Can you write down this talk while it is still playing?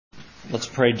Let's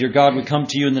pray. Dear God, we come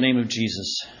to you in the name of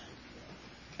Jesus.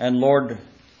 And Lord,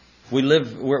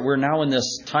 we're now in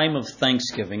this time of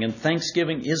Thanksgiving. And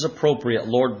Thanksgiving is appropriate,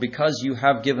 Lord, because you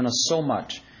have given us so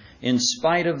much. In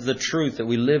spite of the truth that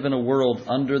we live in a world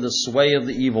under the sway of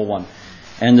the evil one.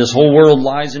 And this whole world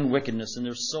lies in wickedness. And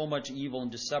there's so much evil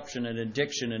and deception and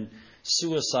addiction and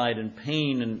suicide and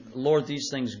pain. And Lord, these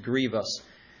things grieve us.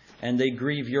 And they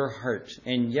grieve your heart.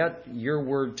 And yet your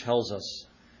word tells us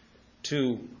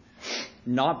to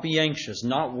not be anxious,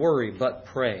 not worry, but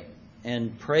pray.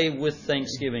 And pray with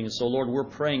thanksgiving. So, Lord, we're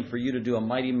praying for you to do a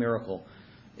mighty miracle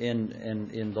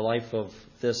in the life of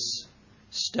this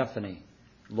Stephanie.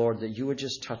 Lord, that you would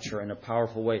just touch her in a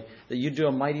powerful way. That you do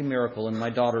a mighty miracle in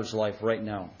my daughter's life right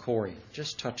now, Corey.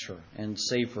 Just touch her and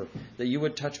save her. That you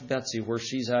would touch Betsy where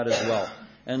she's at as well.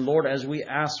 And Lord, as we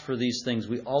ask for these things,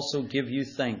 we also give you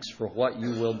thanks for what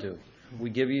you will do. We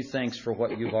give you thanks for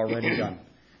what you've already done.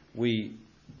 We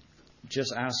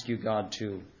just ask you, God,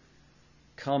 to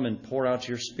come and pour out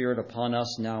your Spirit upon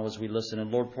us now as we listen.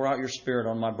 And Lord, pour out your Spirit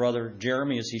on my brother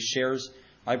Jeremy as he shares.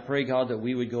 I pray, God, that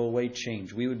we would go away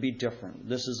changed. We would be different.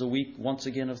 This is a week, once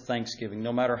again, of Thanksgiving.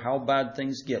 No matter how bad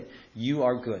things get, you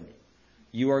are good.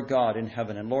 You are God in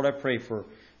heaven. And Lord, I pray for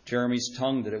Jeremy's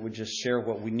tongue that it would just share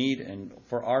what we need, and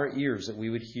for our ears that we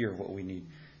would hear what we need.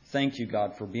 Thank you,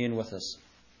 God, for being with us.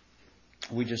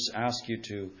 We just ask you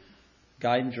to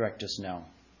guide and direct us now.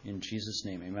 In Jesus'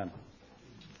 name, amen.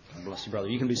 God bless you, brother.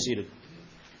 You can be seated.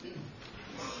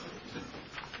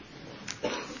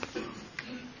 Good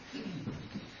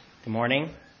morning.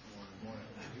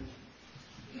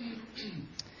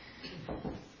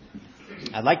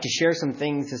 I'd like to share some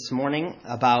things this morning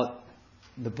about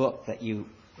the book that you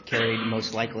carried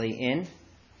most likely in,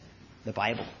 the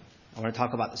Bible. I want to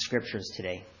talk about the Scriptures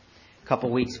today. A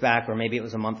couple weeks back, or maybe it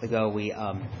was a month ago,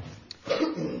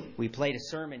 we played a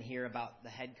sermon here about the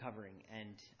head covering,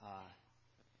 and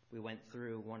we went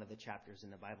through one of the chapters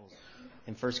in the Bible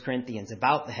in 1 Corinthians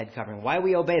about the head covering, why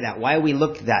we obey that, why we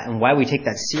look at that, and why we take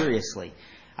that seriously.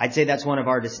 I'd say that's one of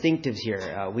our distinctives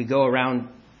here. We go around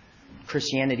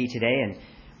Christianity today, and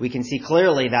we can see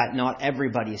clearly that not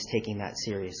everybody is taking that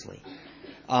seriously.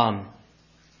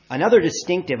 Another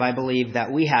distinctive, I believe,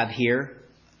 that we have here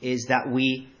is that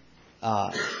we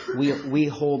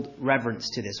hold reverence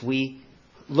to this. We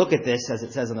look at this, as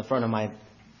it says on the front of my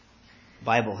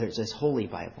Bible here, it says Holy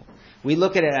Bible. We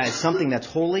look at it as something that's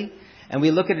holy, and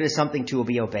we look at it as something to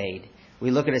be obeyed. We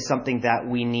look at it as something that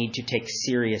we need to take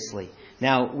seriously.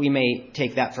 Now, we may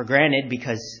take that for granted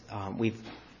because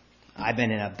I've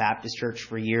been in a Baptist church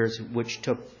for years, which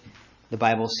took the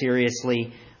Bible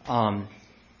seriously.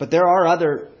 But there are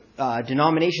other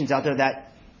denominations out there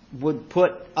that would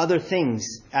put other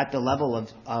things at the level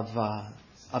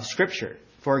of Scripture.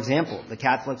 For example, the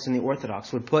Catholics and the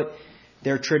Orthodox would put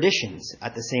their traditions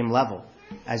at the same level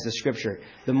as the Scripture.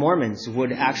 The Mormons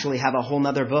would actually have a whole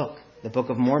other book, the Book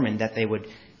of Mormon, that they would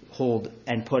hold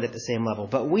and put at the same level.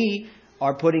 But we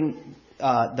are putting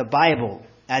the Bible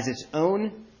as its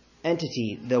own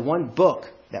entity, the one book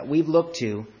that we've looked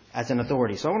to as an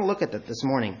authority. So I want to look at that this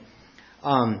morning.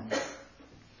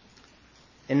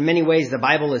 In many ways, the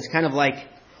Bible is kind of like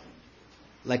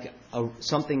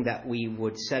something that we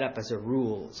would set up as a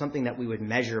rule, something that we would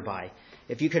measure by.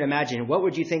 If you could imagine, what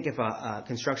would you think if a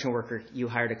construction worker, you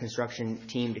hired a construction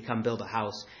team to come build a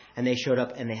house, and they showed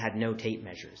up and they had no tape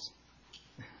measures?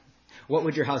 What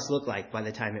would your house look like by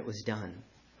the time it was done?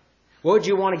 What would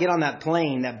you want to get on that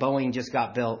plane that Boeing just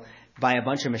got built by a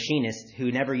bunch of machinists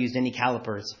who never used any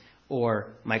calipers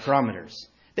or micrometers?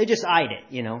 They just eyed it,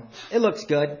 you know. It looks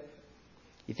good.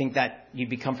 You think that you'd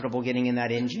be comfortable getting in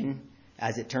that engine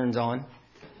as it turns on?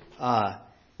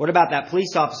 What about that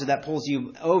police officer that pulls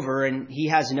you over and he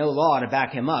has no law to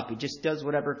back him up? He just does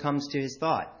whatever comes to his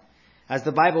thought. As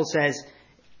the Bible says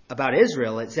about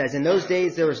Israel, it says, in those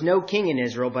days there was no king in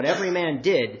Israel, but every man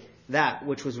did that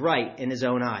which was right in his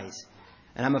own eyes.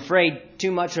 And I'm afraid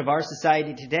too much of our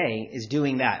society today is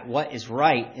doing that, what is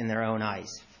right in their own eyes.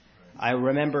 I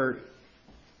remember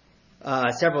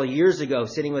several years ago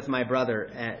sitting with my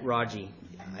brother at Raji.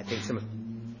 I think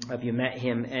some of you met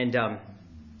him. And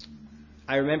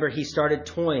I remember he started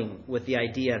toying with the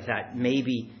idea that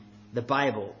maybe the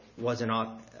Bible wasn't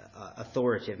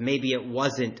authoritative. Maybe it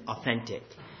wasn't authentic.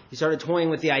 He started toying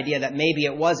with the idea that maybe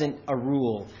it wasn't a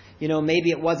rule. You know, maybe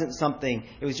it wasn't something.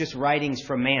 It was just writings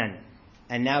from man.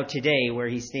 And now today, where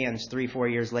he stands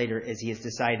 3-4 years later, is he has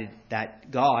decided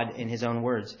that God, in his own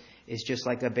words, is just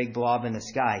like a big blob in the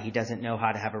sky. He doesn't know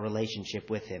how to have a relationship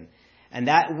with him. And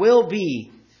that will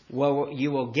be what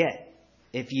you will get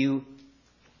if you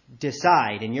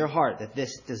decide in your heart that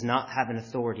this does not have an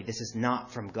authority. This is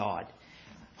not from God.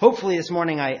 hopefully this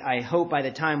morning, I hope by the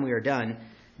time we are done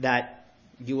that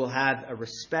you will have a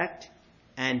respect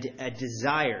and a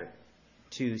desire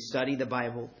to study the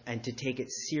Bible and to take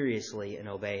it seriously and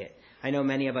obey it. I know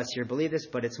many of us here believe this,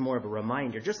 but it's more of a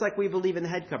reminder. Just like we believe in the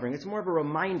head covering, it's more of a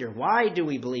reminder. Why do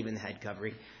we believe in the head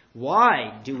covering?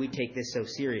 Why do we take this so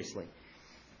seriously?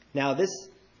 Now, this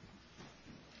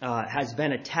has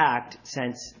been attacked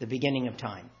since the beginning of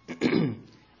time.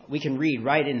 We can read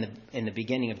right in the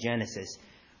beginning of Genesis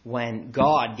when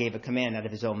God gave a command out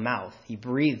of his own mouth. He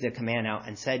breathed a command out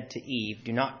and said to Eve,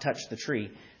 "Do not touch the tree."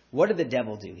 What did the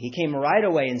devil do? He came right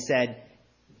away and said,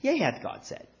 "Yea, hath God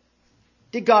said."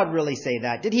 Did God really say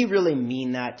that? Did he really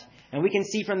mean that? And we can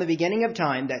see from the beginning of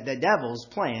time that the devil's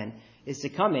plan is to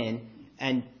come in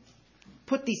and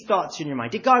put these thoughts in your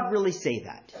mind. Did God really say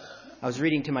that? I was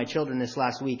reading to my children this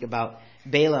last week about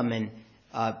Balaam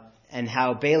and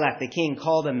how Balak the king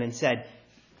called him and said,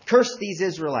 "Curse these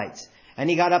Israelites." And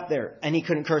he got up there and he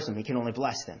couldn't curse them. He could only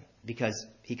bless them because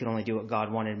he could only do what God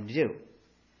wanted him to do.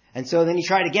 And so then he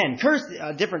tried again, curse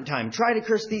a different time, try to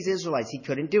curse these Israelites. He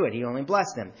couldn't do it. He only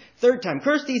blessed them. Third time,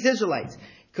 curse these Israelites.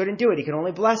 Couldn't do it. He could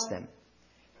only bless them.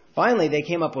 Finally, they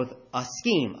came up with a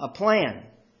scheme, a plan.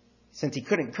 Since he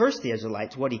couldn't curse the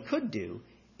Israelites, what he could do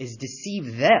is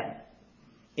deceive them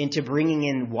into bringing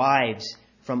in wives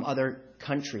from other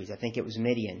countries. I think it was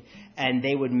Midian. And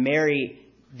they would marry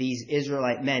these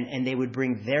Israelite men and they would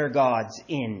bring their gods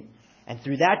in. And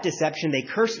through that deception, they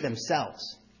cursed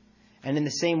themselves. And in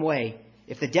the same way,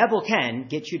 if the devil can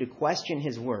get you to question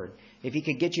his word, if he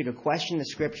could get you to question the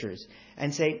scriptures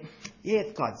and say, "Yeah,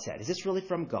 God said, is this really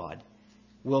from God?"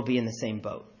 we'll be in the same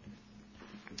boat.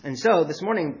 And so this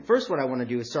morning, first what I want to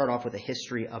do is start off with a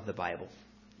history of the Bible.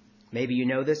 Maybe you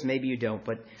know this, maybe you don't,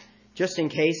 but just in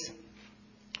case,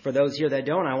 for those here that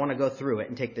don't, I want to go through it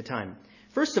and take the time.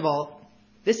 First of all,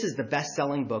 this is the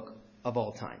best-selling book of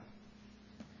all time.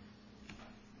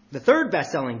 The third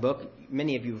best-selling book,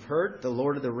 many of you have heard, The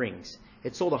Lord of the Rings.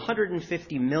 It sold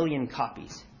 150 million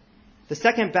copies. The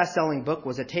second best-selling book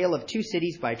was A Tale of Two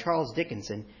Cities by Charles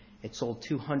Dickens. It sold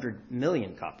 200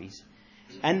 million copies.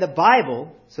 And the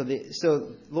Bible, so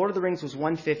Lord of the Rings was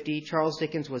 150, Charles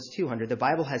Dickens was 200. The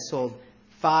Bible has sold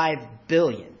 5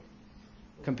 billion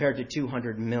compared to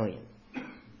 200 million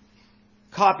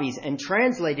copies and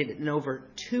translated in over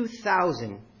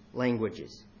 2,000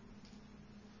 languages.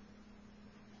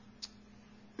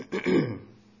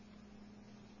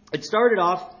 It started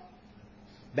off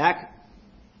back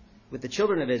with the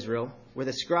children of Israel, where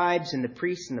the scribes and the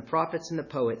priests and the prophets and the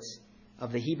poets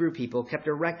of the Hebrew people kept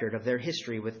a record of their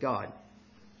history with God.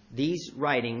 These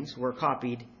writings were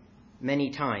copied many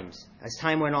times. As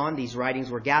time went on, these writings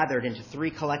were gathered into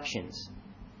 3 collections: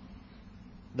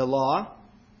 the Law,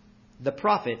 the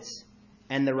Prophets,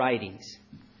 and the Writings.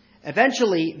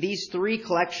 Eventually, these 3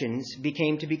 collections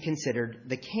became to be considered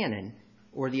the canon,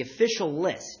 or the official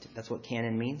list. That's what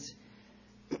canon means.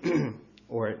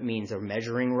 Or it means a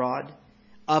measuring rod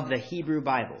of the Hebrew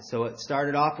Bible. So it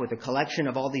started off with a collection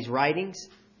of all these writings: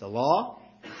 the Law,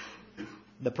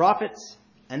 the Prophets,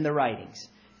 and the Writings.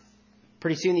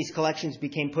 Pretty soon these collections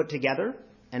became put together,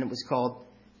 and it was called,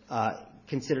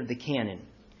 considered the canon.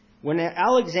 When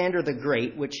Alexander the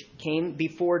Great, which came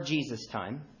before Jesus'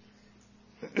 time,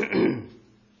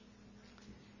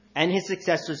 and his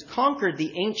successors conquered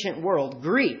the ancient world,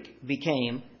 Greek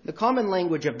became the common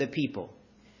language of the people.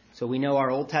 So we know our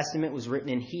Old Testament was written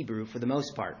in Hebrew for the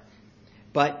most part.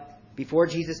 But before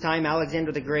Jesus' time,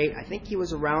 Alexander the Great, I think he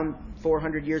was around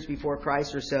 400 years before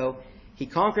Christ or so, he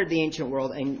conquered the ancient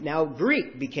world, and now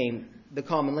Greek became the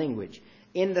common language.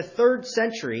 In the 3rd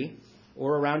century,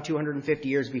 or around 250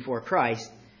 years before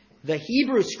Christ, the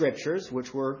Hebrew scriptures,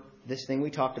 which were this thing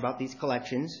we talked about, these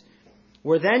collections,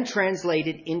 were then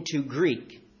translated into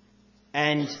Greek.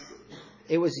 And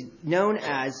it was known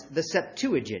as the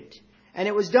Septuagint. And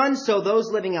it was done so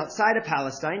those living outside of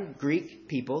Palestine, Greek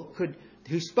people,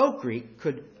 who spoke Greek,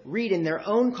 could read in their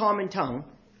own common tongue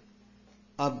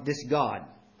of this God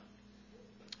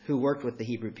who worked with the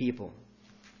Hebrew people.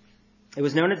 It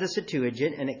was known as the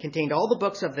Septuagint, and it contained all the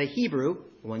books of the Hebrew,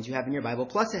 the ones you have in your Bible,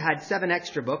 plus it had 7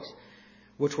 extra books,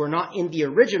 which were not in the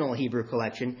original Hebrew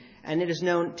collection, and it is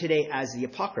known today as the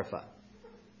Apocrypha.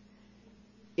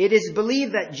 It is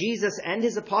believed that Jesus and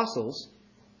his apostles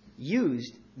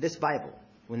used this Bible.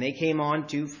 When they came on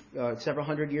to several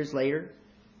hundred years later,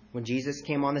 when Jesus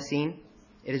came on the scene,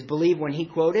 it is believed when he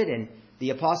quoted and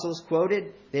the apostles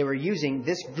quoted, they were using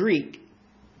this Greek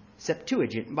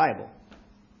Septuagint Bible.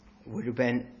 It would have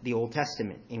been the Old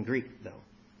Testament in Greek, though.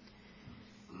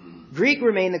 Greek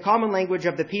remained the common language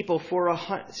of the people for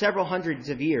several hundreds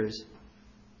of years.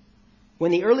 When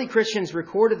the early Christians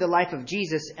recorded the life of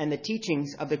Jesus and the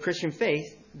teachings of the Christian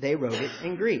faith, they wrote it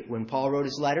in Greek. When Paul wrote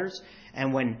his letters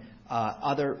and when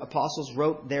other apostles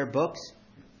wrote their books,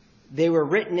 they were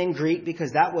written in Greek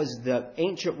because that was the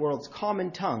ancient world's common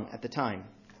tongue at the time.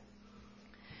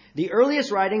 The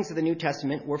earliest writings of the New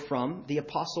Testament were from the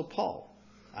Apostle Paul.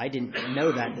 I didn't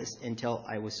know that until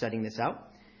I was studying this out.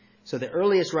 So the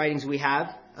earliest writings we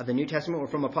have of the New Testament were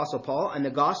from Apostle Paul, and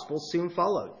the Gospels soon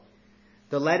followed.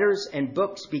 The letters and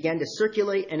books began to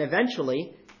circulate, and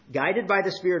eventually, guided by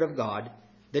the Spirit of God,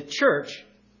 the church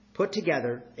put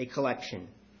together a collection.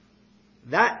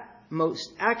 That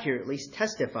most accurately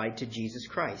testified to Jesus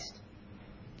Christ.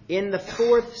 In the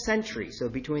 4th century, so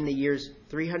between the years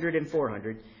 300 and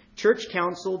 400, church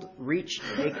councils reached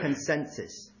a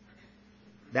consensus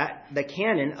that the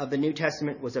canon of the New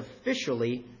Testament was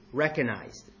officially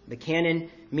recognized. The canon,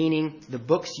 meaning the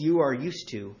books you are used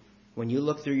to when you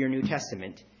look through your New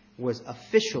Testament, was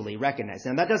officially recognized.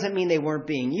 Now, that doesn't mean they weren't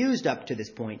being used up to this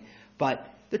point, but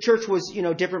the church was,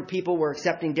 different people were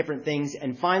accepting different things,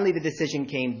 and finally the decision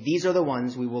came, these are the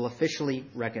ones we will officially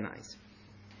recognize.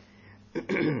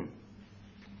 The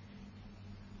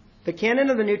canon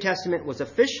of the New Testament was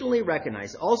officially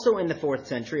recognized. Also in the 4th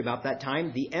century, about that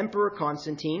time, the Emperor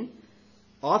Constantine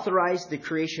authorized the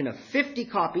creation of 50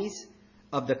 copies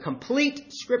of the complete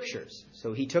Scriptures.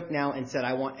 So he took now and said,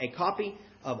 I want a copy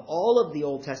of all of the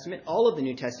Old Testament, all of the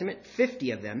New Testament,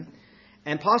 50 of them.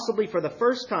 And possibly for the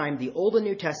first time, the Old and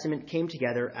New Testament came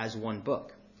together as one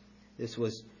book. This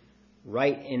was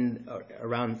right in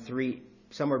around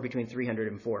somewhere between 300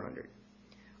 and 400.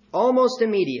 Almost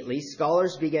immediately,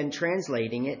 scholars began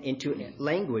translating it into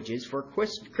languages for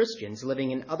Christians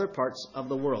living in other parts of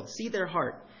the world. See their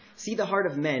heart. See the heart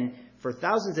of men for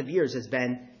thousands of years has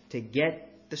been to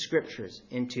get the Scriptures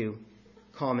into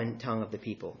common tongue of the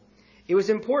people. It was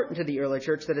important to the early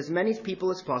church that as many people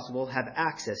as possible have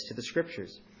access to the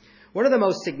Scriptures. One of the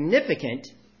most significant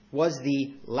was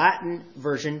the Latin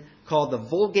version called the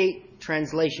Vulgate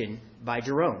translation by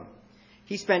Jerome.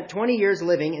 He spent 20 years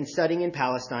living and studying in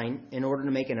Palestine in order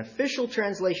to make an official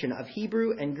translation of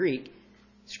Hebrew and Greek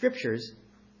Scriptures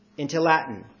into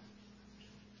Latin.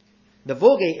 The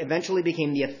Vulgate eventually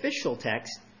became the official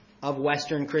text of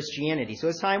Western Christianity. So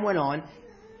as time went on,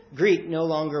 Greek no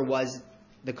longer was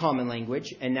the common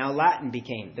language, and now Latin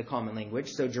became the common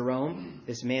language. So Jerome,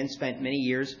 this man, spent many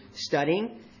years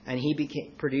studying, and he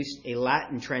produced a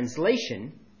Latin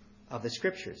translation of the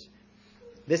Scriptures.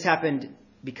 This happened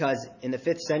because in the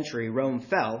 5th century, Rome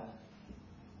fell.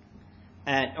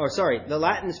 The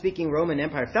Latin-speaking Roman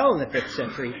Empire fell in the 5th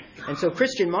century, and so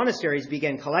Christian monasteries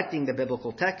began collecting the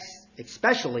biblical texts,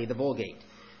 especially the Vulgate.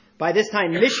 By this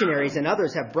time, missionaries and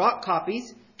others have brought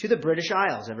copies to the British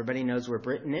Isles. Everybody knows where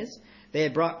Britain is. They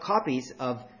had brought copies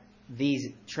of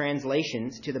these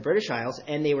translations to the British Isles,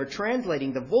 and they were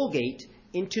translating the Vulgate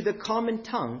into the common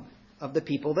tongue of the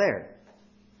people there.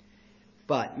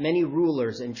 But many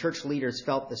rulers and church leaders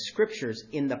felt the Scriptures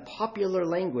in the popular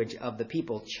language of the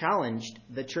people challenged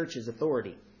the church's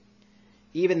authority.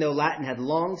 Even though Latin had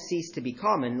long ceased to be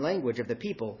common language of the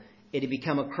people, it had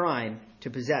become a crime to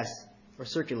possess or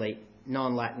circulate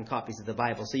non-Latin copies of the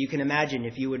Bible. So you can imagine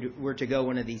if you were to go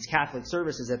one of these Catholic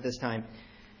services at this time,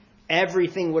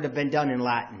 everything would have been done in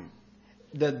Latin.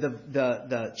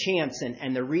 The chants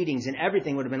and the readings and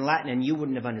everything would have been Latin, and you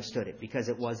wouldn't have understood it because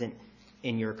it wasn't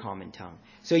in your common tongue.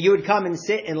 So you would come and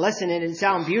sit and listen, and it'd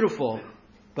sound beautiful,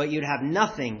 but you'd have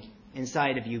nothing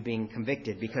inside of you being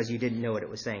convicted because you didn't know what it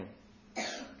was saying.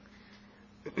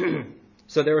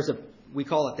 So there was we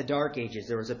call it the Dark Ages.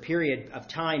 There was a period of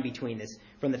time between this,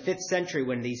 from the 5th century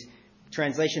when these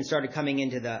translations started coming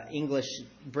into the English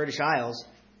British Isles,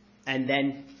 and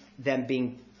then them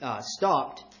being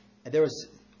stopped. There was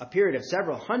a period of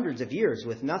several hundreds of years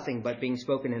with nothing but being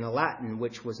spoken in a Latin,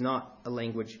 which was not a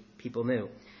language people knew.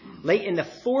 Late in the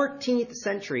 14th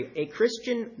century, a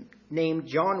Christian named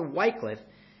John Wycliffe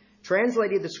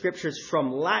translated the Scriptures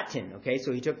from Latin. Okay,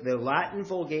 so he took the Latin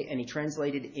Vulgate and he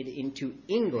translated it into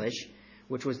English,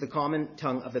 which was the common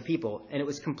tongue of the people, and it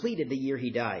was completed the year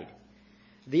he died.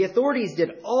 The authorities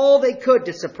did all they could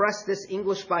to suppress this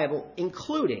English Bible,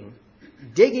 including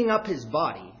digging up his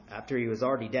body after he was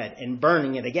already dead and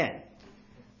burning it again.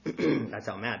 That's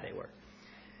how mad they were.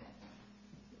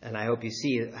 And I hope you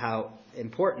see how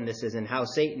important this is and how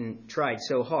Satan tried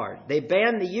so hard. They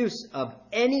banned the use of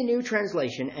any new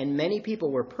translation, and many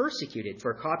people were persecuted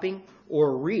for copying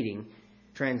or reading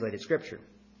translated Scripture.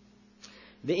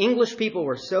 The English people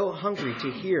were so hungry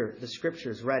to hear the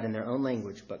Scriptures read in their own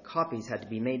language, but copies had to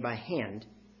be made by hand,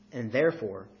 and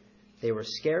therefore they were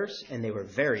scarce and they were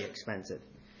very expensive.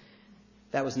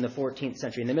 That was in the 14th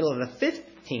century. In the middle of the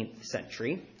 15th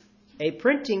century, a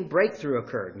printing breakthrough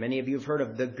occurred. Many of you have heard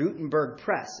of the Gutenberg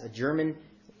press. A German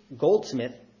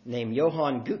goldsmith named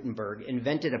Johann Gutenberg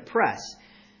invented a press.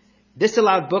 This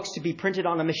allowed books to be printed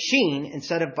on a machine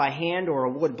instead of by hand or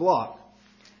a wood block.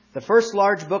 The first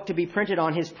large book to be printed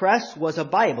on his press was a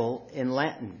Bible in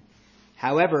Latin.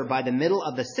 However, by the middle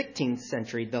of the 16th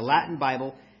century, the Latin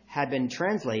Bible had been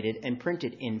translated and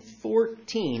printed in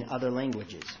 14 other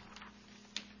languages.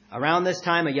 Around this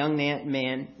time, a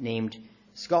young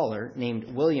scholar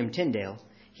named William Tyndale,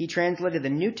 he translated the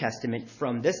New Testament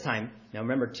from this time. Now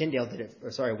remember,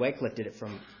 Wycliffe did it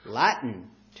from Latin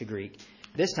to Greek.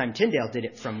 This time, Tyndale did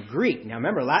it from Greek. Now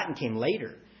remember, Latin came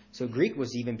later, so Greek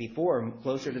was even before,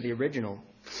 closer to the original.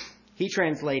 He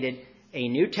translated a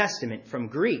New Testament from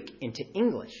Greek into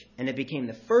English, and it became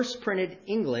the first printed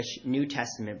English New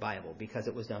Testament Bible because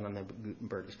it was done on the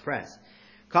Gutenberg's press.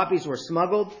 Copies were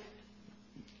smuggled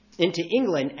into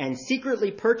England and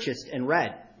secretly purchased and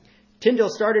read. Tyndale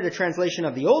started a translation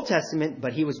of the Old Testament,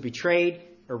 but he was betrayed,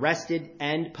 arrested,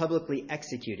 and publicly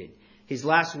executed. His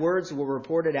last words were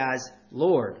reported as,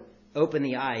 "Lord, open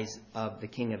the eyes of the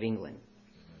King of England."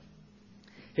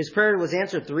 His prayer was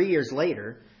answered 3 years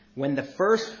later when the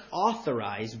first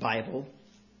authorized Bible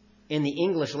in the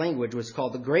English language was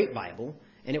called the Great Bible,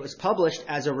 and it was published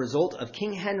as a result of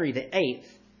King Henry VIII,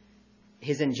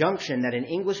 his injunction that an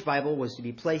English Bible was to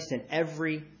be placed in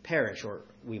every parish, or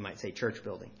we might say church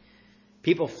building.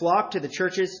 People flocked to the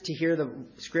churches to hear the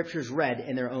scriptures read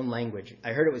in their own language.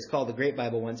 I heard it was called the Great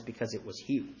Bible once because it was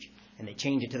huge, and they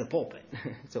changed it to the pulpit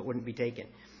so it wouldn't be taken.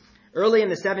 Early in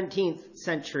the 17th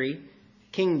century,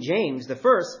 King James I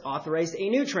authorized a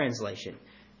new translation.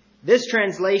 This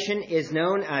translation is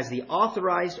known as the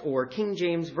Authorized or King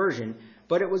James Version,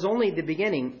 but it was only the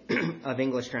beginning of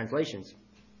English translations.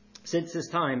 Since this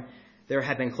time, there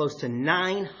have been close to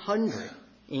 900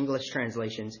 English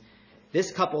translations.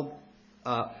 This coupled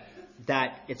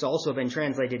that it's also been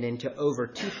translated into over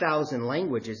 2,000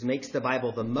 languages makes the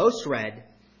Bible the most read,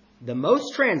 the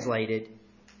most translated,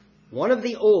 one of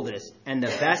the oldest, and the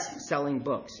best-selling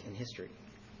books in history.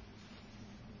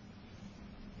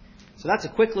 So that's a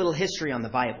quick little history on the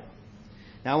Bible.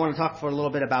 Now I want to talk for a little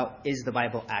bit about, is the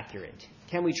Bible accurate?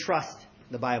 Can we trust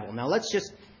the Bible? Now let's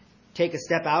just take a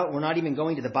step out. We're not even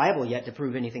going to the Bible yet to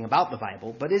prove anything about the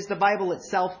Bible, but is the Bible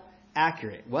itself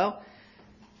accurate? Well,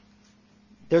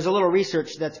 there's a little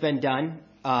research that's been done.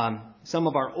 Some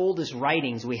of our oldest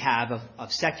writings we have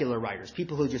of secular writers,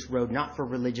 people who just wrote not for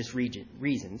religious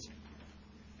reasons.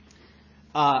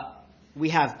 We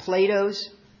have Plato's,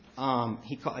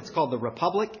 it's called the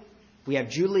Republic. We have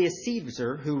Julius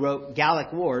Caesar, who wrote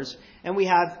Gallic Wars. And we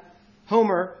have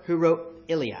Homer, who wrote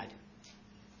Iliad.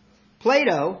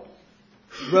 Plato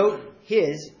wrote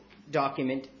his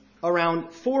document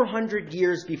around 400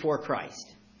 years before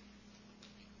Christ.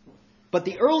 But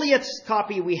the earliest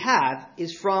copy we have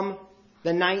is from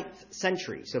the 9th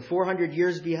century. So 400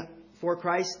 years before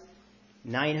Christ,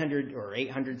 900 or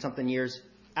 800 something years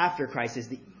after Christ is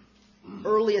the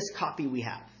earliest copy we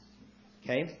have.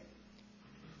 Okay?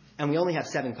 And we only have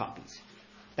 7 copies.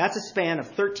 That's a span of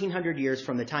 1,300 years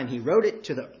from the time he wrote it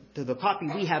to the copy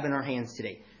we have in our hands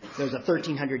today. So there's a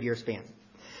 1,300-year span.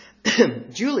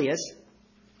 Julius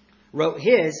wrote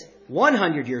his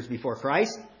 100 years before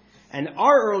Christ, and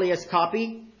our earliest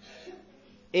copy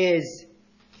is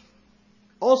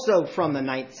also from the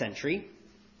 9th century.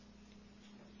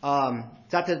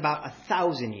 That's about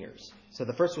 1,000 years. So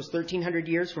the first was 1,300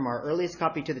 years from our earliest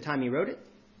copy to the time he wrote it.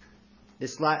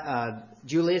 This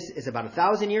Julius is about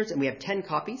 1,000 years, and we have 10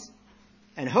 copies.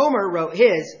 And Homer wrote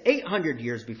his 800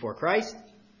 years before Christ,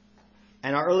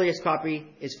 and our earliest copy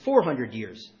is 400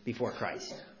 years before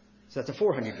Christ. So that's a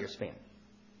 400-year span.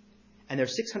 And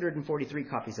there's 643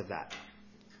 copies of that.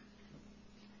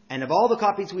 And of all the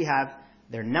copies we have,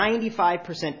 they're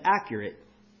 95% accurate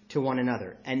to one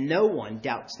another. And no one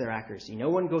doubts their accuracy. No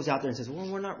one goes out there and says, well,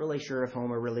 we're not really sure if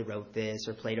Homer really wrote this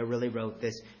or Plato really wrote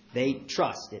this. They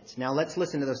trust it. Now let's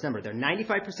listen to those numbers. They're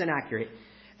 95% accurate,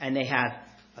 and they have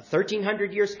a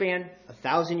 1,300-year span, a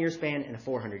 1,000-year span, and a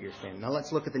 400-year span. Now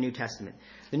let's look at the New Testament.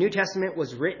 The New Testament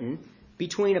was written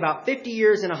between about 50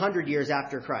 years and 100 years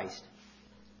after Christ.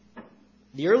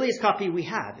 The earliest copy we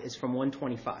have is from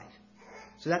 125.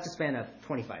 So that's a span of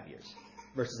 25 years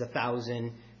versus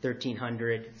 1,000,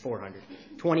 1,300, 400.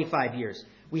 25 years.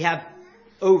 We have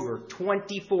over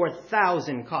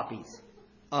 24,000 copies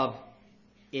of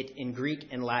it in Greek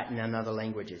and Latin and other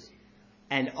languages.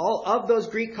 And all of those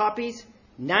Greek copies,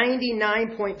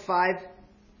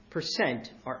 99.5%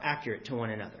 are accurate to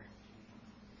one another.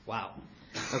 Wow.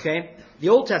 Okay? The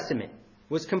Old Testament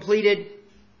was completed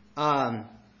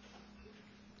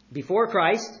before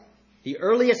Christ. The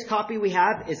earliest copy we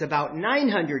have is about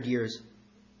 900 years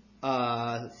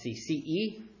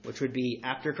CE, which would be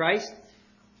after Christ.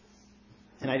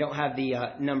 And I don't have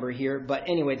the number here, but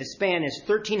anyway, the span is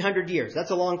 1,300 years.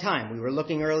 That's a long time. We were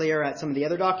looking earlier at some of the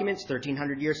other documents,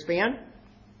 1,300-year span.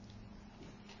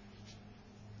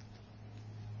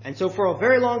 And so for a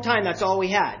very long time, that's all we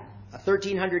had, a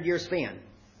 1,300-year span.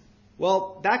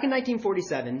 Well, back in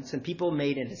 1947, some people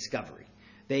made a discovery.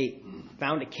 They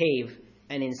found a cave,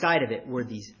 and inside of it were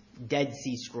these Dead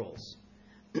Sea Scrolls.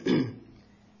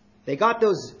 They got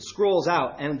those scrolls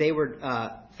out, and they were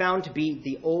found to be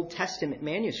the Old Testament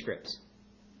manuscripts.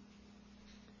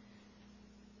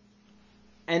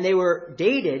 And they were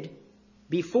dated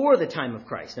before the time of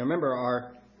Christ. Now remember,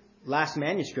 our last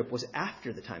manuscript was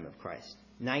after the time of Christ,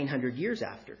 900 years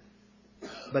after.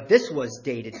 But this was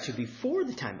dated to before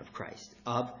the time of Christ,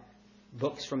 of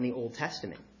books from the Old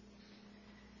Testament.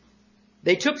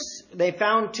 They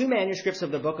found 2 manuscripts of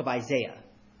the book of Isaiah,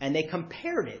 and they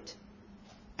compared it.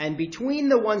 And between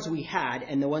the ones we had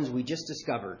and the ones we just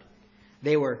discovered,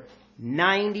 they were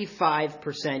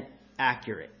 95%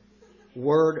 accurate,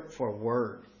 word for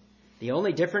word. The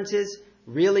only differences,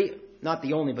 really, not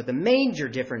the only, but the major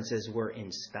differences were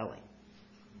in spelling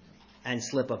and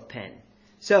slip of pen.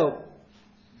 So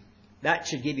that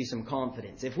should give you some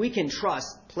confidence. If we can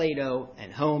trust Plato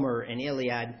and Homer and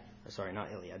Iliad,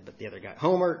 not Iliad, but the other guy,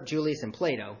 Homer, Julius, and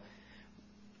Plato,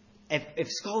 if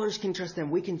scholars can trust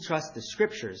them, we can trust the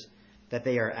scriptures that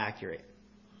they are accurate.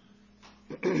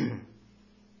 It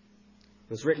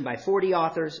was written by 40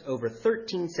 authors over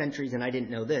 13 centuries, and I didn't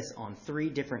know this, on 3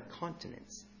 different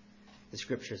continents. The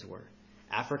scriptures were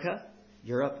Africa,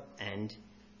 Europe, and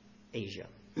Asia.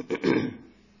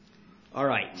 All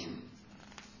right.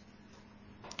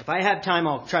 If I have time,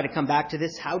 I'll try to come back to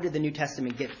this. How did the New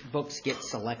Testament books get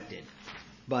selected?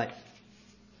 But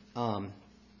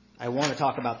I want to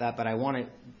talk about that, but I want to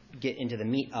get into the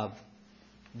meat of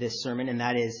this sermon, and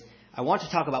that is, I want to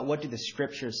talk about what do the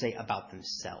scriptures say about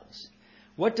themselves.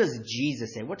 What does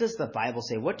Jesus say? What does the Bible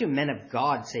say? What do men of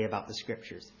God say about the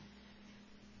scriptures?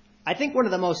 I think one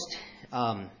of the most,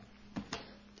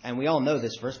 and we all know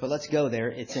this verse, but let's go there.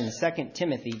 It's in 2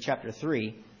 Timothy chapter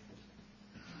 3.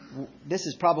 This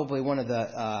is probably one of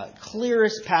the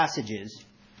clearest passages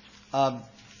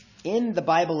in the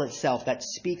Bible itself that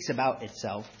speaks about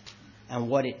itself and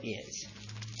what it is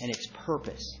and its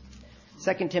purpose.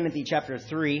 2 Timothy chapter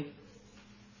 3.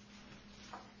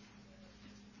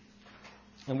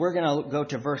 And we're going to go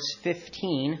to verse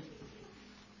 15.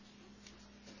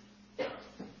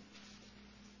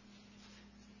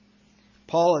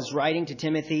 Paul is writing to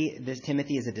Timothy.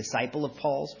 Timothy is a disciple of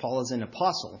Paul's. Paul is an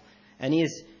apostle. And he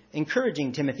is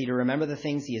encouraging Timothy to remember the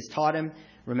things he has taught him.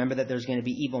 Remember that there's going to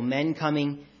be evil men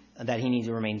coming, that he needs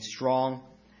to remain strong.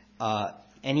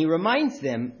 And he reminds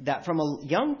them that from a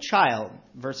young child,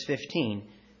 verse 15,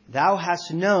 thou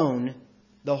hast known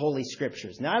the Holy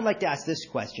Scriptures. Now I'd like to ask this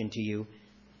question to you.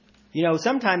 You know,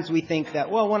 sometimes we think that,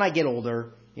 well, when I get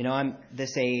older, I'm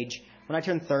this age, when I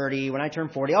turn 30, when I turn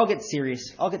 40, I'll get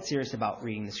serious about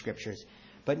reading the Scriptures.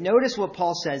 But notice what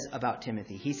Paul says about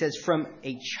Timothy. He says, from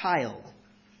a child,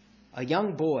 a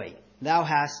young boy, thou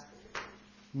hast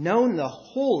known the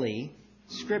Holy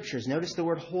Scriptures. Notice the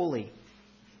word holy.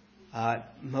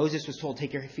 Moses was told,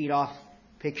 take your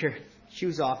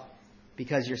shoes off,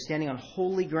 because you're standing on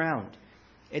holy ground.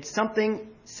 It's something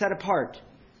set apart.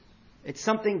 It's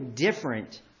something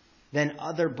different than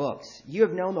other books. You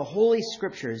have known the Holy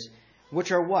Scriptures,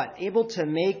 which are what? Able to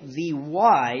make thee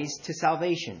wise to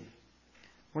salvation.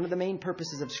 One of the main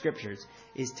purposes of Scriptures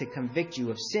is to convict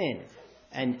you of sin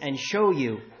and show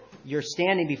you you're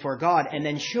standing before God, and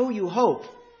then show you hope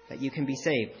that you can be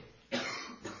saved.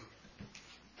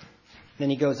 Then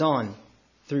he goes on,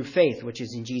 through faith, which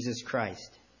is in Jesus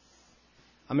Christ.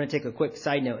 I'm going to take a quick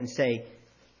side note and say,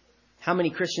 how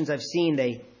many Christians I've seen,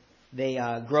 they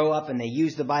grow up and they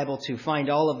use the Bible to find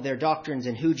all of their doctrines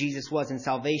and who Jesus was in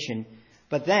salvation,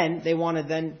 but then they want to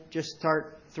then just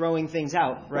start throwing things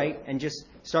out, right? And just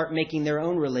start making their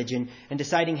own religion and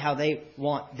deciding how they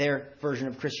want their version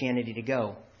of Christianity to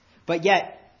go. But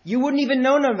yet, you wouldn't even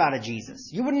known about a Jesus.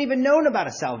 You wouldn't even known about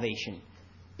a salvation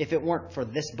if it weren't for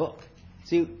this book.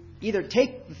 So you either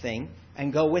take the thing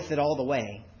and go with it all the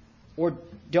way, or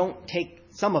don't take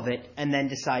some of it and then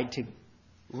decide to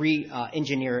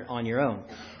re-engineer it on your own.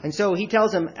 And so he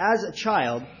tells them, as a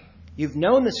child, you've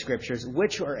known the Scriptures,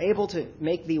 which are able to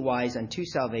make thee wise unto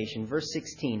salvation. Verse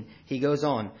 16, he goes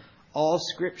on, all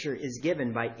Scripture is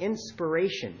given by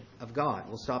inspiration of God.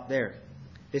 We'll stop there.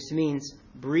 This means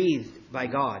breathed by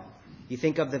God. You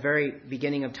think of the very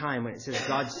beginning of time when it says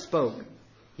God spoke.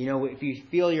 You know, if you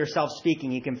feel yourself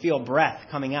speaking, you can feel breath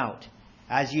coming out.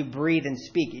 As you breathe and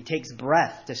speak, it takes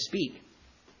breath to speak.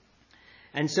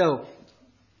 And so,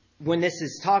 when this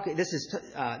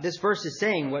verse is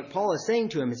saying, what Paul is saying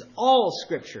to him is all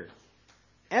Scripture.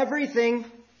 Everything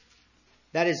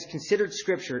that is considered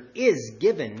Scripture is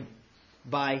given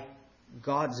by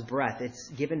God's breath. It's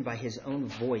given by His own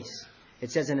voice.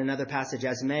 It says in another passage,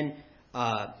 as men,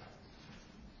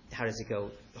 how does it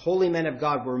go? Holy men of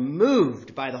God were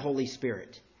moved by the Holy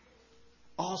Spirit.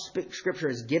 All Scripture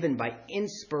is given by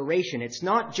inspiration. It's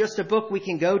not just a book we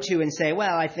can go to and say,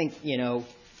 well, I think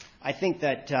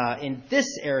that in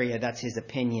this area that's his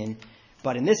opinion,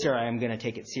 but in this area I'm going to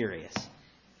take it serious.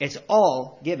 It's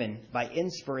all given by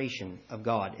inspiration of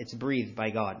God. It's breathed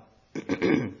by God.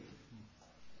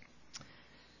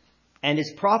 And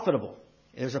it's profitable.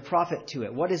 There's a profit to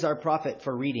it. What is our profit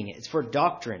for reading it? It's for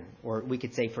doctrine, or we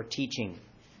could say for teaching.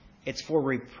 It's for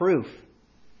reproof.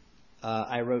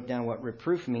 I wrote down what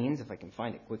reproof means, if I can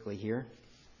find it quickly here.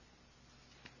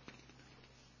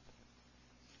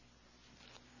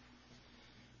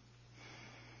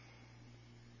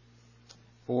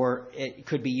 Or it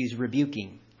could be used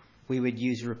rebuking. We would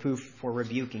use reproof for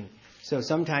rebuking. So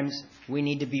sometimes we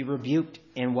need to be rebuked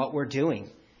in what we're doing.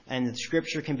 And the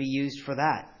Scripture can be used for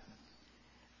that.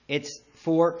 It's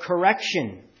for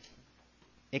correction.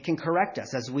 It can correct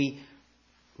us. As we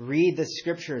read the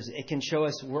Scriptures, it can show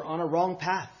us we're on a wrong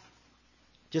path.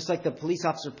 Just like the police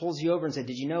officer pulls you over and said,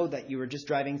 did you know that you were just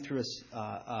driving through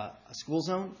a school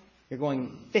zone? You're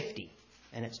going 50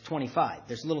 and it's 25.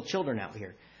 There's little children out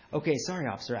here. Okay, sorry,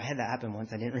 officer. I had that happen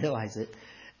once. I didn't realize it.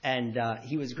 And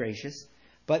he was gracious.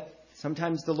 But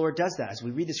sometimes the Lord does that. As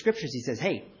we read the Scriptures, He says,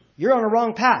 hey, you're on a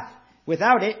wrong path.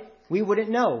 Without it, we wouldn't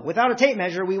know. Without a tape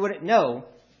measure, we wouldn't know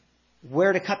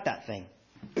where to cut that thing.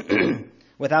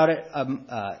 Without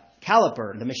a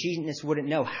caliper, the machinist wouldn't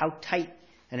know how tight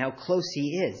and how close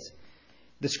he is.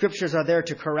 The Scriptures are there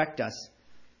to correct us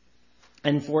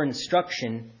and for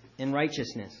instruction in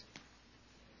righteousness.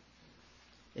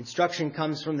 Instruction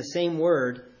comes from the same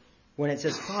word when it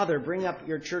says, Father, bring up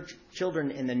your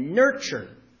children in the nurture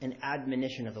and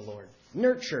admonition of the Lord.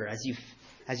 Nurture.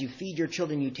 As you feed your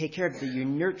children, you take care of them, you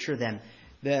nurture them.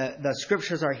 The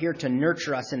Scriptures are here to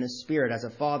nurture us in the Spirit as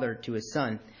a father to his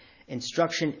son.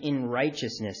 Instruction in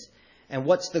righteousness. And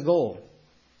what's the goal?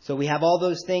 So we have all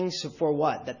those things for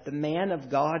what? That the man of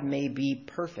God may be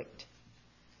perfect.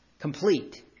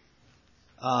 Complete.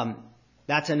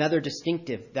 That's another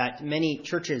distinctive that many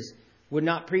churches would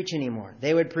not preach anymore.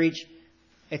 They would preach,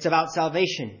 it's about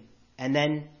salvation. And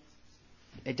then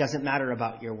it doesn't matter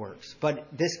about your works. But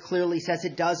this clearly says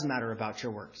it does matter about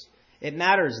your works. It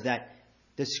matters that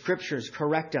the Scriptures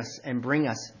correct us and bring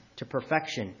us to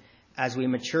perfection as we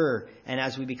mature and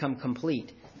as we become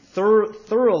complete.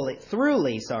 Thoroughly,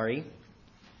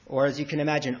 or as you can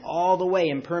imagine, all the way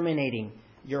impermeating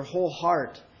your whole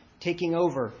heart, taking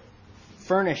over,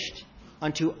 furnished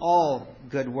unto all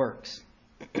good works,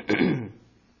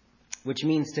 which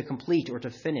means to complete or to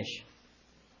finish.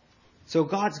 So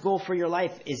God's goal for your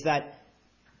life is that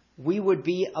we would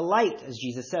be a light, as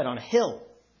Jesus said, on a hill,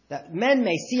 that men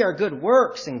may see our good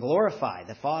works and glorify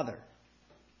the Father.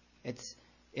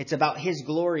 It's about His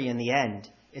glory in the end.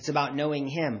 It's about knowing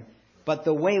Him. But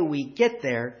the way we get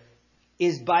there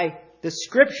is by the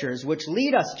Scriptures, which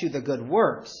lead us to the good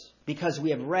works, because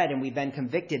we have read and we've been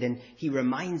convicted, and He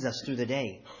reminds us through the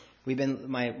day.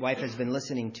 My wife has been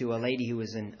listening to a lady who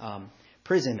was in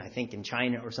prison, I think in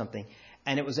China or something.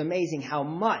 And it was amazing how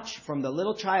much from the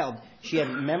little child she had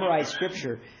memorized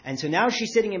Scripture. And so now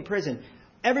she's sitting in prison.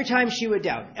 Every time she would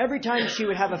doubt, every time she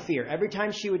would have a fear, every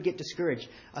time she would get discouraged,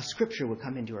 a Scripture would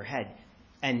come into her head.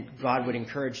 And God would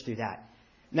encourage through that.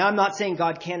 Now, I'm not saying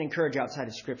God can't encourage outside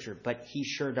of Scripture, but He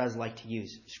sure does like to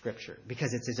use Scripture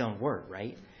because it's His own word,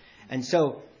 right? And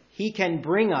so He can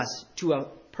bring us to a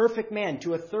perfect man,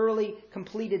 to a thoroughly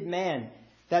completed man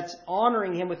that's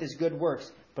honoring Him with His good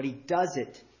works, but He does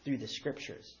it through the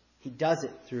Scriptures. He does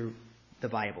it through the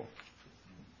Bible.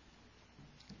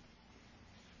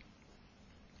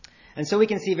 And so we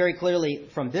can see very clearly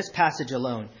from this passage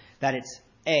alone that it's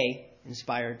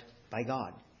inspired by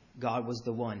God. God was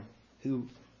the one who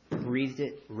breathed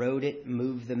it, wrote it,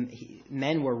 moved them.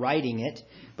 Men were writing it,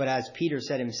 but as Peter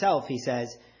said himself, he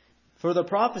says, for the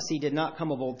prophecy did not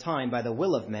come of old time by the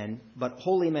will of men, but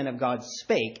holy men of God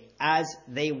spake as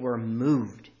they were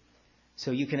moved.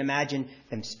 So you can imagine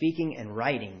them speaking and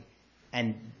writing,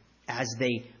 and as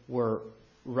they were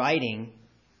writing,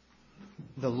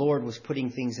 the Lord was putting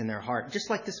things in their heart. Just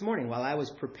like this morning while I was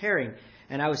preparing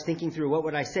and I was thinking through what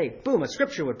would I say, boom, a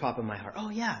scripture would pop in my heart. Oh,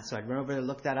 yeah. So I'd run over and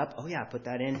look that up. Oh, yeah, put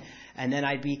that in. And then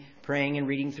I'd be praying and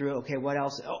reading through, okay, what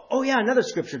else? Oh, yeah, another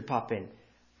scripture would pop in.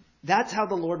 That's how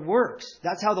the Lord works.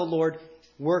 That's how the Lord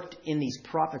worked in these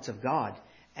prophets of God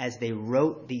as they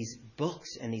wrote these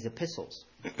books and these epistles.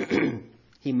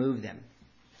 He moved them.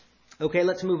 Okay,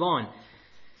 let's move on.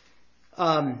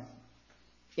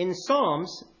 In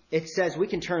Psalms, it says, we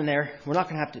can turn there. We're not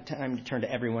going to have time to turn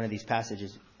to every one of these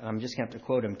passages. I'm just going to have to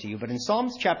quote them to you. But in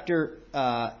Psalms chapter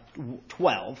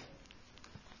 12,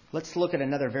 let's look at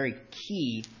another very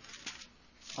key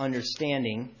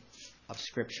understanding of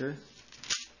Scripture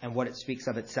and what it speaks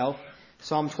of itself.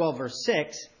 Psalm 12, verse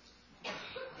 6.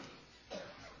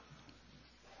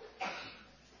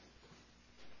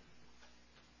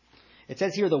 It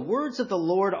says here, the words of the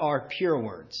Lord are pure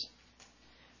words,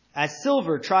 as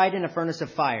silver tried in a furnace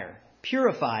of fire,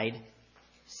 purified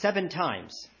 7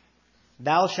 times.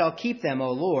 Thou shalt keep them,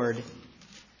 O Lord.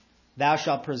 Thou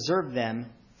shalt preserve them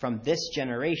from this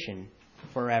generation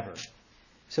forever.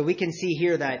 So we can see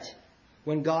here that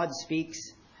when God speaks,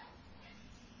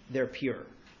 they're pure.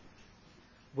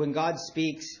 When God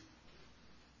speaks,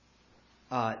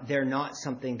 they're not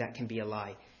something that can be a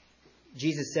lie.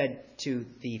 Jesus said to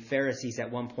the Pharisees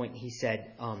at one point, he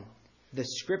said, the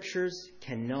scriptures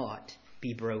cannot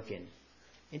be broken.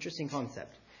 Interesting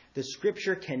concept. The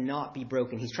scripture cannot be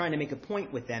broken. He's trying to make a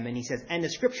point with them, and he says, and the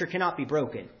scripture cannot be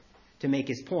broken, to make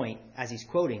his point as he's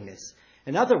quoting this.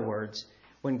 In other words,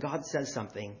 when God says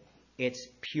something, it's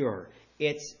pure,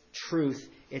 it's truth,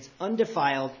 it's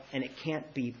undefiled, and it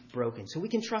can't be broken. So we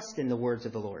can trust in the words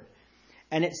of the Lord.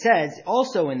 And it says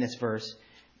also in this verse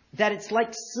that it's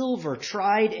like silver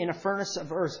tried in a furnace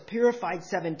of earth, purified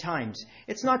 7 times.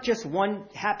 It's not just one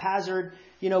haphazard,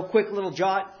 quick little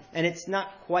jot, and it's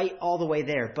not quite all the way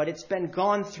there, but it's been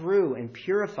gone through and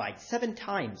purified 7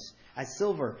 times as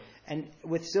silver. And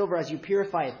with silver, as you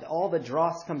purify it, all the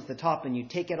dross comes to the top, and you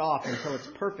take it off until it's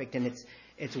perfect and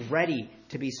it's ready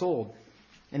to be sold.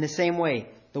 In the same way,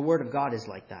 the word of God is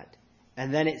like that.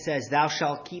 And then it says, thou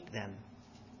shalt keep them.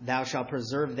 Thou shalt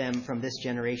preserve them from this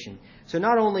generation. So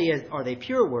not only are they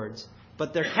pure words,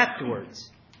 but they're kept words.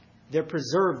 They're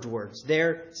preserved words.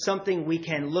 They're something we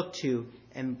can look to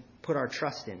and put our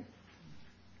trust in.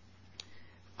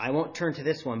 I won't turn to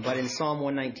this one, but in Psalm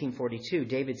 119:42,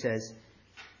 David says,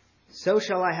 so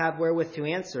shall I have wherewith to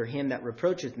answer him that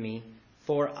reproacheth me,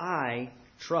 for I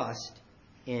trust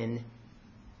in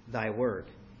thy word.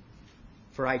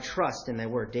 For I trust in thy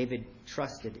word. David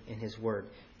trusted in his word.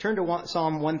 Turn to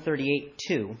Psalm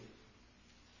 138:2.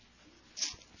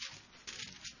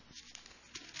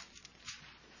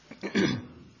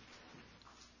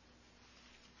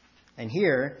 And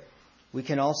here we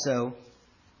can also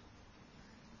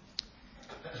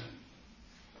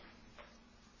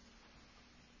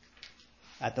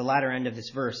at the latter end of this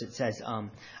verse, it says,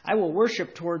 I will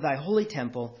worship toward thy holy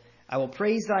temple. I will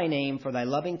praise thy name for thy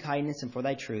loving kindness and for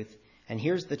thy truth. And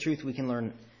here's the truth we can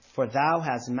learn. For thou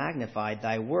hast magnified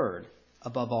thy word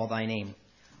above all thy name.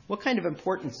 What kind of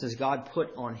importance does God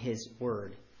put on his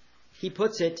word? He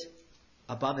puts it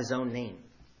above his own name.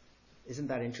 Isn't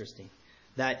that interesting?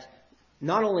 That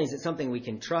not only is it something we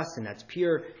can trust and that's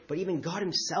pure, but even God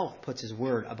himself puts his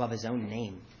word above his own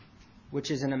name, which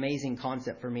is an amazing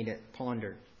concept for me to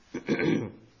ponder.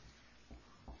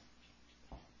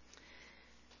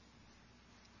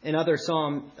 Another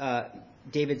psalm,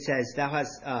 David says,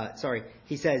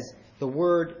 he says,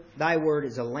 thy word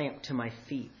is a lamp to my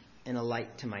feet and a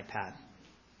light to my path.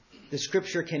 The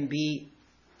scripture can be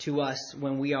to us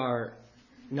when we are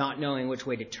not knowing which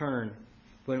way to turn,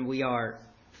 when we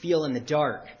feel in the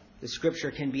dark. The scripture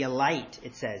can be a light,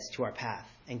 it says, to our path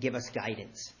and give us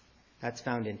guidance. That's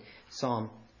found in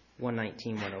Psalm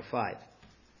 119:105.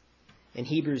 In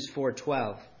Hebrews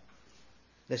 4:12,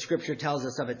 the scripture tells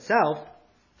us of itself,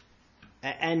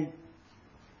 and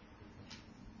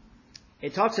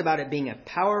it talks about it being a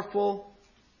powerful,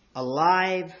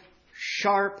 alive,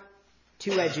 sharp,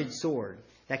 two-edged sword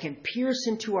that can pierce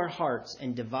into our hearts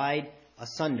and divide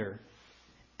asunder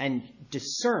and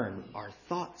discern our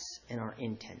thoughts and our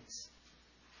intents.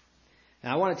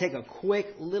 Now I want to take a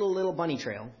quick little bunny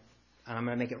trail, and I'm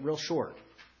going to make it real short.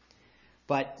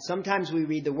 But sometimes we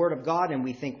read the Word of God and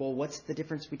we think, well, what's the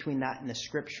difference between that and the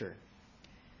Scripture?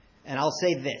 And I'll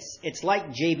say this. It's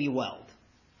like J.B. Weld.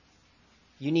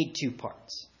 You need 2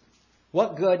 parts.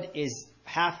 What good is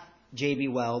half J.B.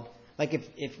 Weld? Like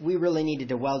if we really needed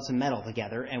to weld some metal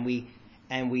together and we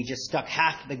just stuck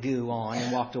half the goo on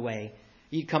and walked away,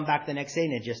 you'd come back the next day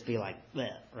and it'd just be like, bleh,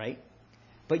 right?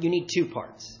 but you need two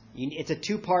parts. It's a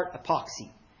two-part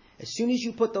epoxy. As soon as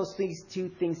you put these two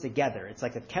things together, it's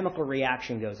like a chemical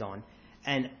reaction goes on.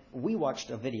 And we watched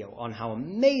a video on how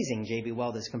amazing J.B.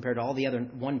 Weld is compared to all the other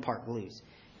one-part glues.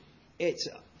 It's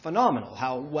phenomenal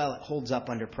how well it holds up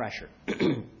under pressure.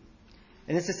 And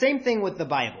it's the same thing with the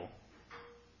Bible.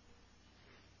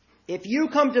 If you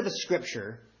come to the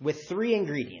Scripture with three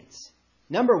ingredients,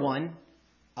 number one,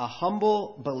 a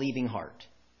humble, believing heart.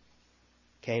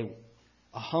 Okay,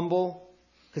 a humble,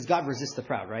 because God resists the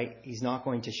proud, right? He's not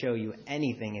going to show you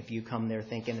anything if you come there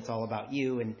thinking it's all about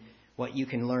you and what you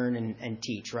can learn and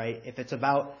teach, right? If it's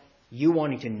about you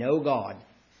wanting to know God,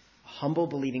 a humble,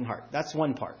 believing heart. That's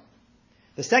one part.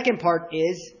 The second part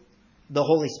is the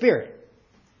Holy Spirit.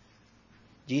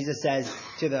 Jesus says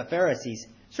to the Pharisees,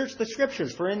 search the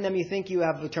Scriptures, for in them you think you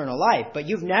have eternal life, but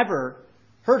you've never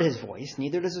heard His voice,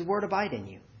 neither does His word abide in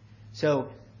you. So,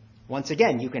 once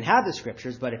again, you can have the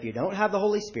Scriptures, but if you don't have the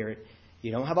Holy Spirit, you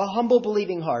don't have a humble,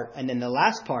 believing heart, and then the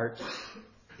last part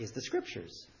is the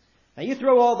Scriptures. Now, you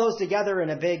throw all those together in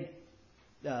a big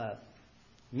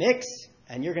mix,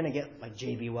 and you're going to get like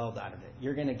J.B. Weld out of it.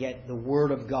 You're going to get the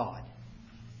Word of God.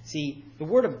 See, the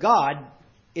Word of God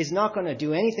is not going to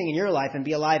do anything in your life and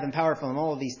be alive and powerful and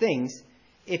all of these things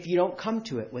if you don't come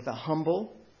to it with a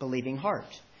humble, believing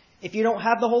heart. If you don't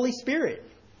have the Holy Spirit,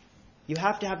 you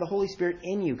have to have the Holy Spirit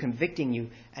in you, convicting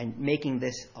you and making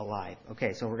this alive.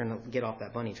 Okay, so we're going to get off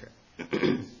that bunny trip.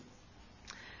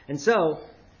 And so,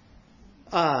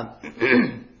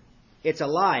 it's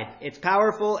alive, it's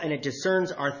powerful, and it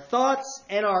discerns our thoughts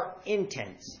and our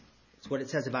intents. That's what it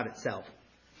says about itself.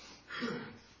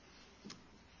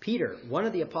 Peter, one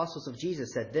of the apostles of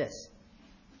Jesus, said this.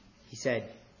 He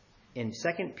said in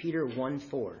 2 Peter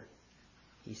 1:4,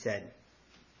 he said,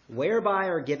 whereby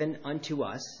are given unto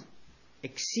us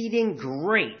exceeding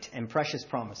great and precious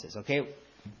promises. Okay,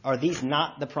 are these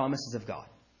not the promises of God?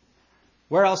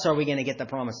 Where else are we going to get the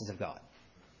promises of God?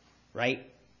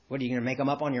 Right? What, are you going to make them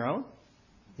up on your own?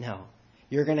 No.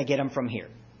 You're going to get them from here.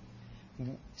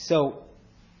 So,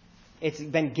 it's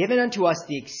been given unto us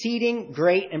the exceeding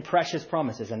great and precious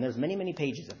promises. And there's many, many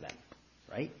pages of them.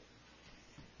 Right?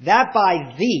 That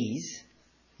by these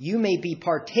you may be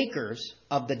partakers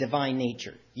of the divine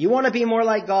nature. You want to be more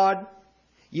like God?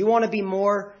 You want to be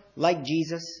more like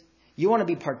Jesus? You want to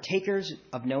be partakers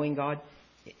of knowing God?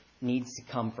 It needs to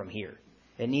come from here.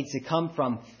 It needs to come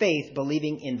from faith,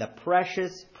 believing in the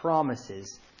precious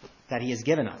promises that He has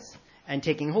given us and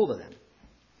taking hold of them.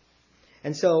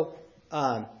 And so,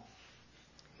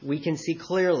 we can see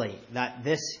clearly that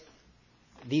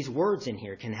these words in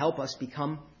here can help us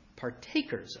become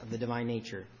partakers of the divine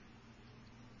nature.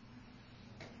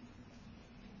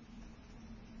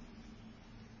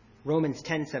 Romans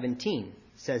 10:17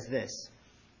 says this,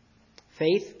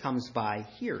 faith comes by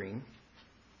hearing,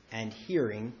 and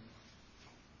hearing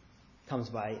comes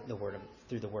by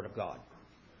through the Word of God.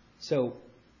 So,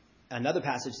 another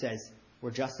passage says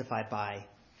we're justified by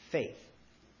faith,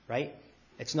 right?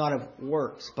 It's not of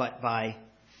works, but by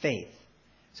faith.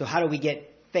 So how do we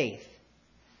get faith?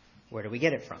 Where do we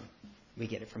get it from? We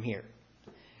get it from here.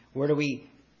 Where do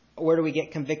we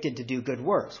get convicted to do good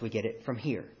works? We get it from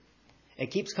here. It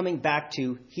keeps coming back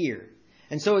to here.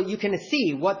 And so you can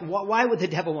see, why would the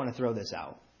devil want to throw this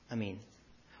out? I mean,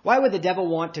 why would the devil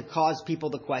want to cause people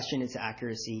to question its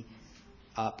accuracy?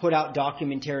 Put out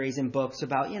documentaries and books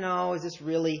about, is this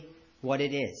really what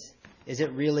it is? Is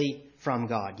it really from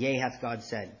God? Yea, hath God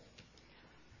said.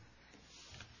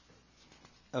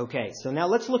 Okay, so now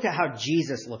let's look at how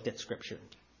Jesus looked at Scripture.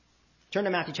 Turn to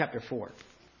Matthew chapter 4.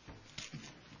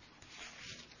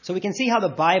 So we can see how the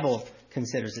Bible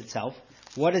considers itself.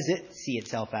 What does it see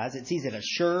itself as? It sees it as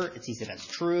sure. It sees it as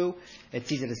true. It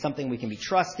sees it as something we can be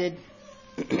trusted.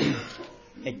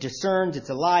 It discerns. It's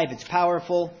alive. It's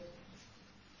powerful.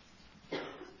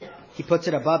 He puts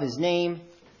it above His name.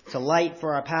 It's a light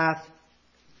for our path.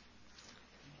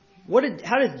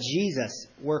 How did Jesus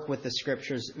work with the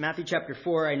Scriptures? Matthew chapter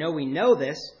 4, I know we know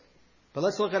this, but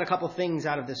let's look at a couple things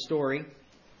out of this story.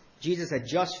 Jesus had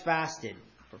just fasted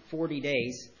for 40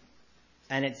 days,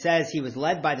 and it says He was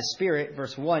led by the Spirit,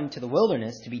 verse 1, to the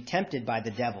wilderness to be tempted by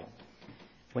the devil.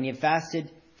 When He had fasted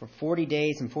for 40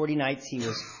 days and 40 nights, He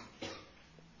was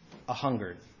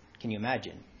a-hungered. Can you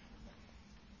imagine?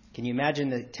 Can you imagine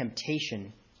the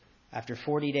temptation after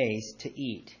 40 days to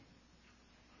eat?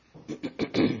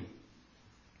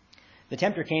 The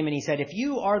tempter came and he said, if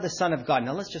you are the Son of God,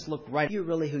 now let's just look right, if you're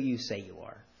really who you say you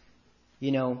are,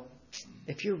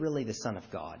 if you're really the Son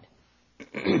of God,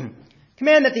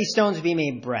 command that these stones be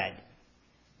made bread.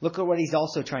 Look at what he's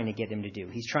also trying to get him to do.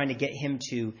 He's trying to get him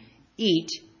to eat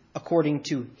according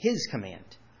to His command.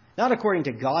 Not according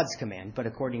to God's command, but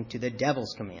according to the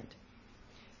devil's command.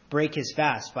 Break his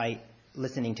fast by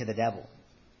listening to the devil.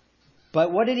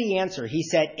 But what did he answer? He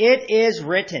said, it is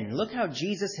written. Look how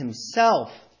Jesus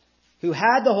himself, who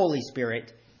had the Holy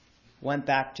Spirit, went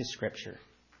back to Scripture.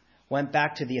 Went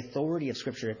back to the authority of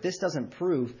Scripture. If this doesn't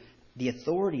prove the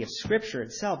authority of Scripture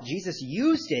itself, Jesus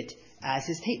used it as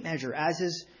his tape measure, as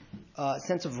his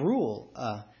sense of rule.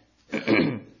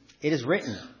 It is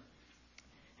written.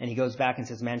 And he goes back and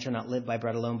says, man shall not live by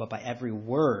bread alone, but by every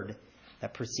word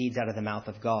that proceeds out of the mouth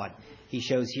of God. He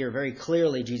shows here very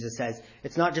clearly, Jesus says,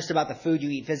 it's not just about the food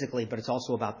you eat physically, but it's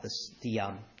also about the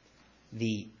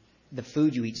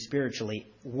food you eat spiritually,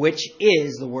 which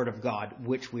is the Word of God,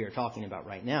 which we are talking about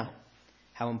right now.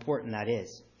 How important that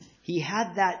is. He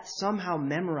had that somehow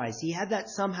memorized. He had that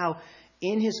somehow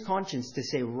in his conscience to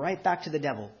say right back to the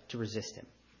devil to resist him.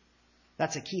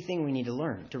 That's a key thing we need to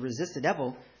learn. To resist the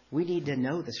devil, we need to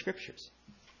know the Scriptures.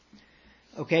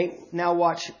 Okay, now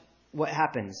watch what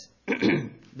happens.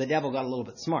 The devil got a little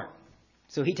bit smart.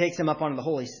 So he takes him up onto the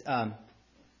holy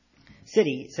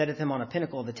city, setteth him on a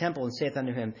pinnacle of the temple, and saith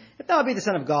unto him, if thou be the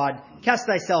Son of God, cast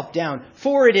thyself down,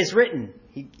 for it is written.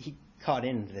 He caught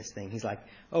into this thing. He's like,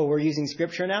 oh, we're using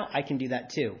Scripture now? I can do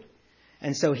that too.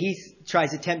 And so he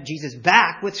tries to tempt Jesus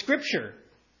back with Scripture.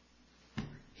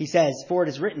 He says, for it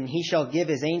is written, he shall give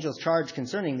his angels charge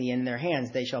concerning thee, and in their hands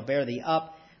they shall bear thee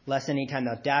up, lest any time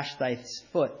thou dash thy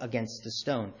foot against a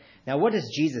stone. Now what does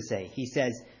Jesus say? He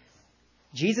says,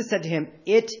 Jesus said to him,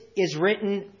 it is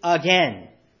written again.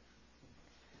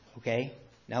 Okay,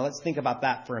 now let's think about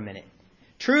that for a minute.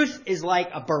 Truth is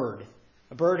like a bird.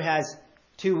 A bird has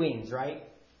 2 wings, right?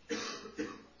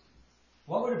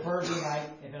 What would a bird be like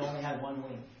if it only had 1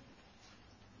 wing?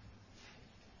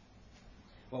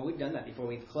 Well, we've done that before.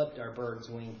 We've clipped our bird's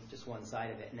wing, just one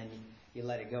side of it, and then you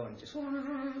let it go and just,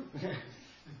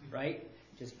 right?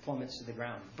 Just plummets to the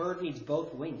ground. Bird needs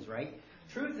both wings, right?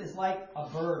 Truth is like a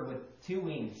bird with 2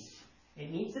 wings.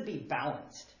 It needs to be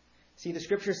balanced. See, the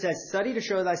Scripture says, study to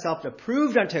show thyself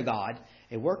approved unto God,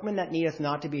 a workman that needeth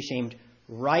not to be ashamed,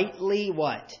 rightly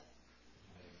what?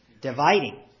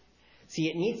 Dividing. See,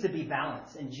 it needs to be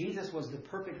balanced. And Jesus was the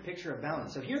perfect picture of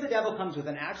balance. So here the devil comes with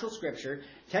an actual Scripture,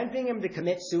 tempting him to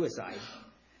commit suicide.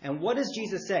 And what does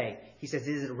Jesus say? He says,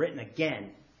 is it written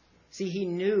again? See, he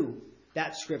knew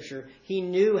that Scripture. He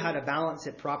knew how to balance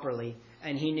it properly.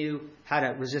 And he knew how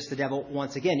to resist the devil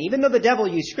once again. Even though the devil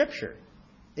used Scripture.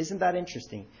 Isn't that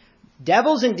interesting?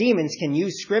 Devils and demons can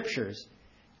use Scriptures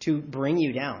to bring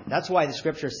you down. That's why the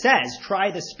Scripture says,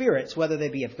 try the spirits, whether they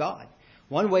be of God.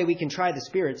 One way we can try the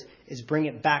spirits is bring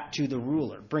it back to the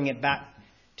ruler. Bring it back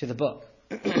to the book.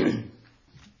 And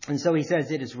so he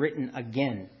says it is written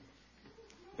again.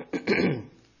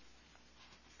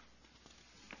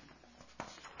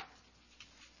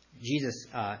 Jesus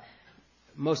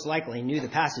most likely knew the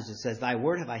passage that says, thy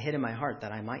word have I hid in my heart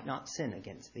that I might not sin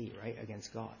against thee, right?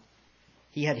 Against God.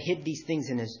 He had hid these things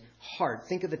in his heart.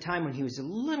 Think of the time when he was a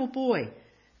little boy.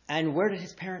 And where did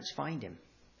his parents find him?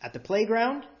 At the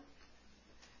playground?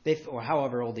 Or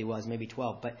however old he was, maybe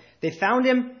 12. But they found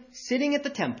him sitting at the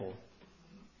temple,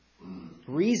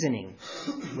 reasoning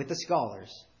with the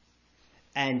scholars.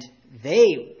 And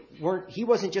he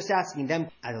wasn't just asking them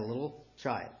as a little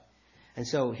child. And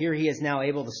so here he is now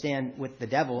able to stand with the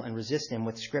devil and resist him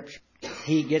with Scripture.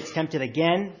 He gets tempted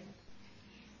again.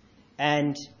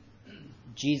 And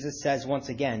Jesus says once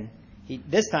again,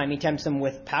 this time he tempts him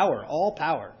with power, all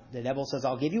power. The devil says,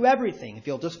 I'll give you everything if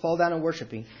you'll just fall down and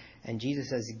worship me. And Jesus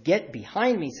says, get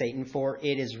behind me, Satan, for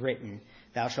it is written,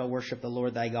 thou shalt worship the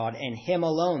Lord thy God, and him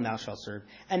alone thou shalt serve.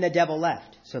 And the devil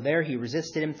left. So there he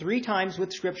resisted him 3 times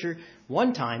with Scripture.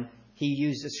 1 time he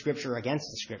used the Scripture against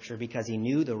the Scripture because he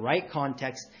knew the right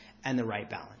context and the right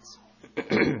balance.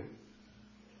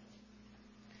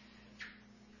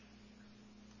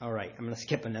 All right, I'm going to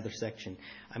skip another section.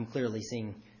 I'm clearly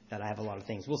seeing that I have a lot of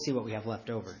things. We'll see what we have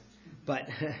left over. But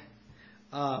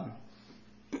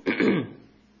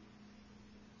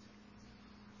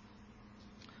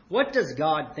what does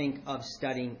God think of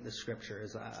studying the Scripture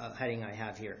is a heading I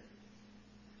have here.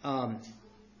 I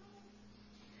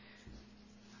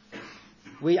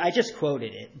just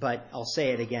quoted it, but I'll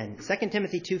say it again. 2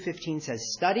 Timothy 2:15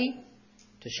 says, study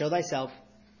to show thyself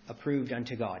approved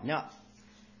unto God. Now,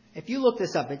 if you look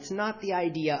this up, it's not the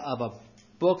idea of a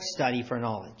book study for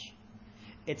knowledge.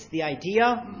 It's the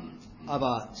idea of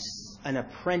an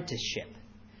apprenticeship.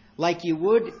 Like you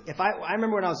would, I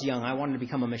remember when I was young, I wanted to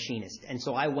become a machinist. And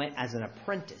so I went as an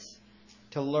apprentice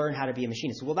to learn how to be a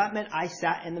machinist. Well, that meant I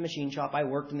sat in the machine shop, I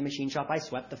worked in the machine shop, I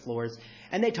swept the floors,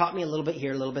 and they taught me a little bit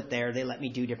here, a little bit there. They let me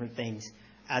do different things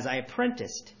as I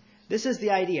apprenticed. This is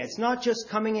the idea. It's not just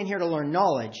coming in here to learn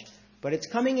knowledge, but it's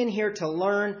coming in here to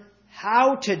learn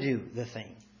how to do the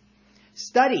thing.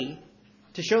 Study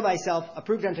to show thyself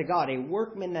approved unto God, a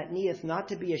workman that needeth not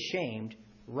to be ashamed,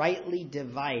 rightly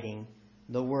dividing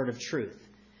the word of truth.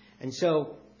 And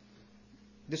so,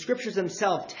 the scriptures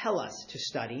themselves tell us to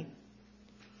study,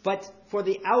 but for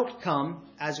the outcome,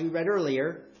 as we read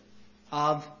earlier,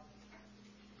 of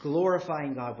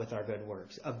glorifying God with our good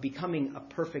works, of becoming a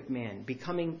perfect man,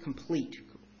 becoming complete,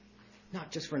 not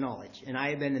just for knowledge. And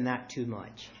I have been in that too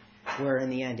much, where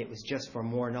in the end it was just for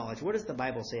more knowledge. What does the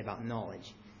Bible say about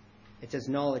knowledge? It says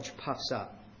knowledge puffs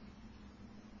up.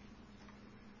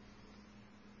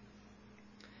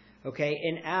 Okay,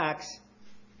 in Acts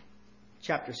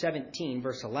chapter 17,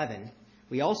 verse 11,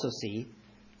 we also see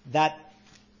that,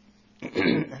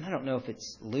 and I don't know if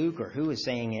it's Luke or who is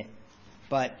saying it,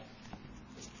 but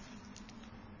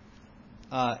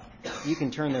you can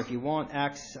turn there if you want.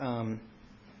 Acts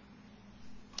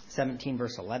 17,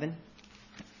 verse 11.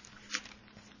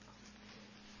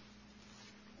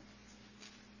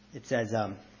 It says,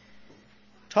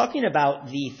 talking about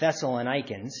the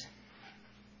Thessalonians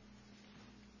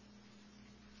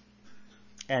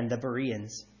and the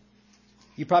Bereans.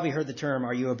 You probably heard the term,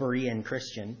 are you a Berean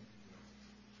Christian?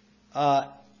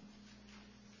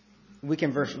 We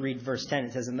can read verse 10.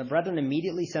 It says, and the brethren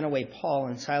immediately sent away Paul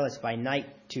and Silas by night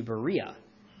to Berea,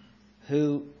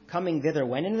 who, coming thither,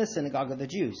 went into the synagogue of the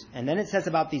Jews. And then it says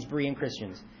about these Berean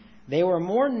Christians, they were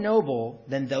more noble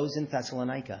than those in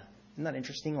Thessalonica. Isn't that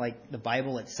interesting? Like the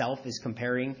Bible itself is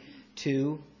comparing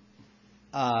two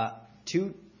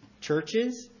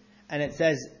churches, and it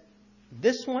says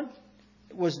this one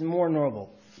was more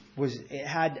noble.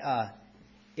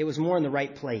 It was more in the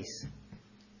right place.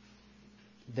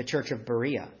 The church of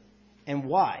Berea. And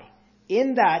why?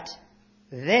 In that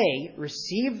they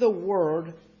received the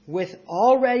word with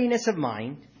all readiness of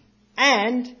mind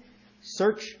and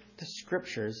searched the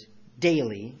scriptures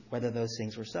daily whether those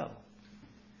things were so.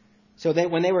 So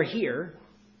that when they were here,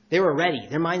 they were ready.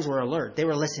 Their minds were alert. They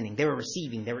were listening. They were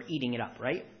receiving. They were eating it up,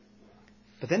 right?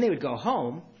 But then they would go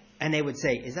home and they would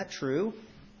say, is that true?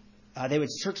 They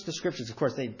would search the scriptures. Of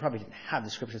course, they probably didn't have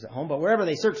the scriptures at home, but wherever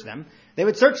they searched them, they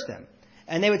would search them.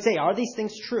 And they would say, are these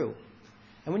things true?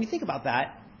 And when you think about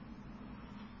that,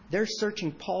 they're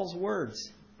searching Paul's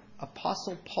words.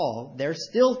 Apostle Paul, they're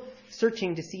still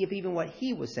searching to see if even what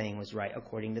he was saying was right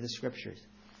according to the scriptures.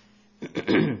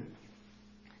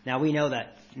 Now we know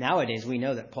that, nowadays we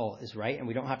know that Paul is right and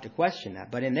we don't have to question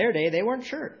that. But in their day, they weren't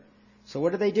sure. So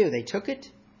what did? They took it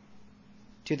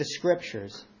to the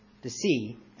scriptures to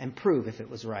see and prove if it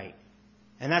was right.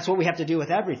 And that's what we have to do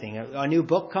with everything. A new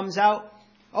book comes out.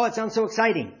 Oh, it sounds so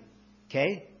exciting.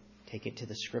 Okay, take it to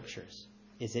the scriptures.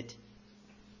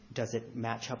 Does it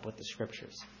match up with the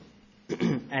scriptures?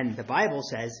 And the Bible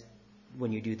says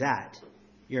when you do that,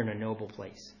 you're in a noble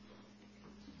place.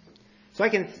 So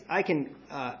I can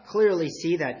clearly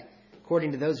see that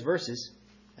according to those verses,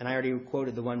 and I already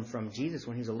quoted the one from Jesus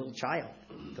when he was a little child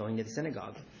going to the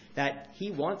synagogue, that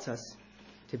he wants us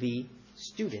to be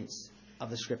students of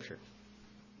the scripture.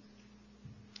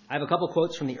 I have a couple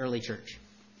quotes from the early church.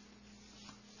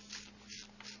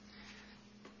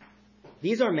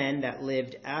 These are men that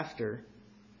lived after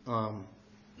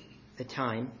the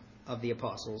time of the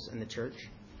apostles and the church.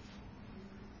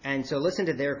 And so listen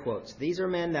to their quotes. These are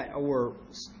men that were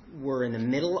in the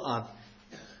middle of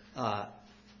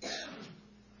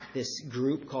this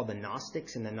group called the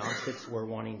Gnostics, and the Gnostics were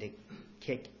wanting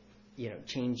to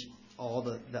change all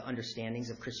the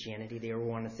understandings of Christianity. They were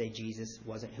wanting to say Jesus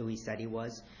wasn't who he said he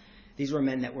was. These were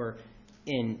men that were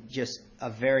in just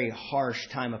a very harsh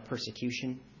time of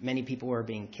persecution. Many people were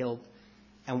being killed.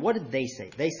 And what did they say?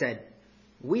 They said,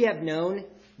 we have known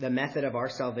the method of our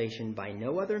salvation by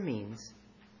no other means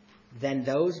than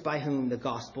those by whom the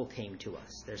gospel came to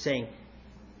us. They're saying,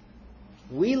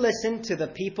 we listened to the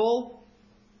people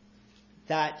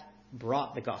that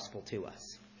brought the gospel to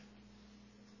us.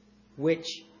 Which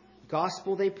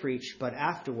gospel they preached, but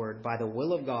afterward, by the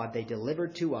will of God, they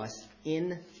delivered to us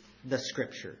in the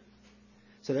scripture.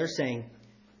 So they're saying,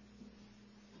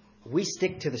 we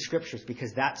stick to the scriptures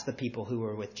because that's the people who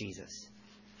were with Jesus.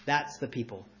 That's the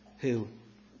people who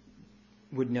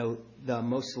would know,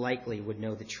 most likely would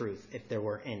know the truth if there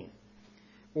were any.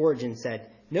 Origen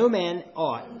said, no man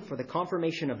ought for the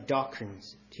confirmation of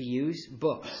doctrines to use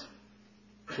books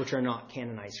which are not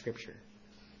canonized scripture.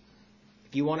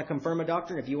 If you want to confirm a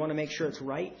doctrine, if you want to make sure it's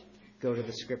right, go to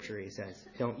the scripture, he says.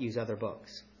 Don't use other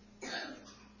books.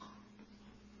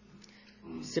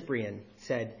 Cyprian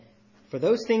said, for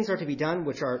those things are to be done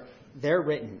which are there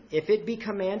written, if it be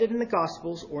commanded in the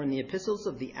Gospels or in the epistles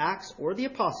of the Acts or the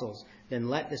Apostles, then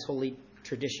let this holy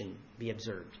tradition be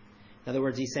observed. In other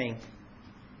words, he's saying,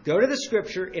 go to the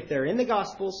Scripture. If they're in the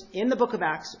Gospels, in the book of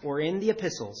Acts, or in the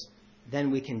epistles,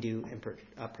 then we can do and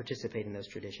participate in those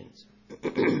traditions.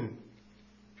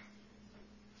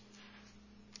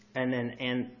 And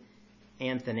then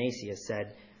Athanasius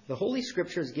said, the Holy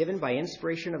Scriptures given by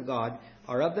inspiration of God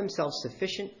are of themselves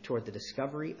sufficient toward the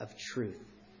discovery of truth.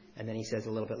 And then he says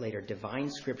a little bit later, divine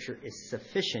Scripture is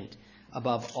sufficient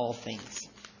above all things.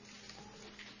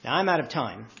 Now, I'm out of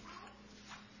time.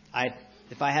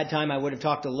 If I had time, I would have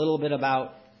talked a little bit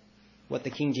about what the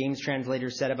King James translator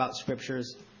said about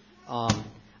Scriptures.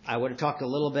 I would have talked a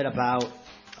little bit about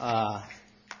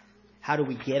how do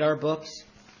we get our books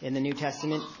in the New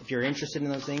Testament. If you're interested in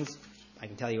those things, I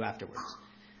can tell you afterwards.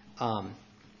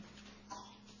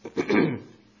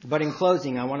 But in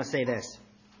closing, I want to say this.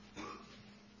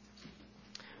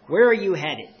 Where are you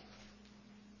headed?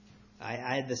 I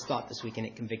had this thought this week and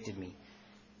it convicted me.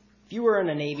 If you were on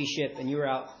a Navy ship and you were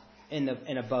out in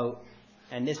a boat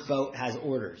and this boat has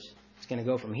orders, it's going to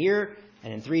go from here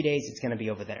and in 3 days it's going to be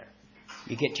over there.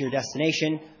 You get to your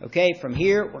destination, okay, from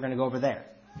here we're going to go over there.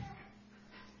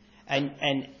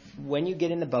 And when you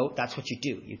get in the boat, that's what you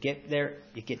do. You get there,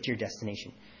 you get to your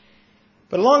destination.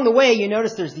 But along the way, you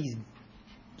notice there's these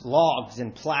logs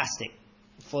and plastic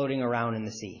floating around in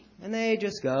the sea. And they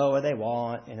just go where they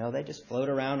want. They just float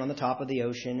around on the top of the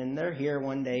ocean. And they're here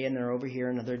one day, and they're over here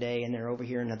another day, and they're over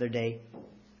here another day.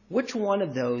 Which one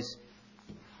of those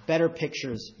better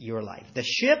pictures your life? The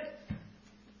ship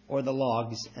or the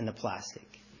logs and the plastic?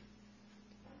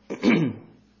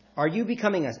 Are you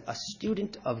becoming a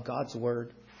student of God's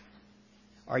Word?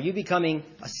 Are you becoming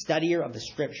a studier of the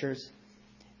Scriptures?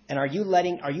 And are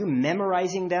you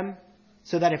memorizing them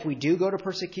so that if we do go to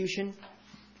persecution,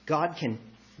 God can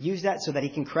use that so that He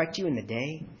can correct you in the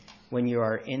day when you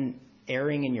are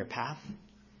erring in your path?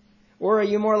 Or are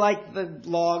you more like the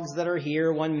logs that are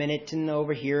here 1 minute and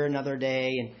over here another day?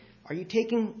 And are you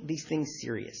taking these things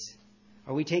serious?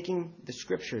 Are we taking the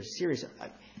Scriptures serious?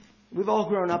 We've all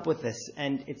grown up with this,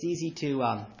 and it's easy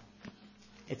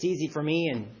for me,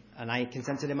 and I can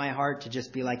sense it in my heart to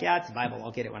just be like, yeah, it's the Bible,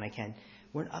 I'll get it when I can.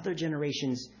 When other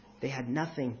generations, they had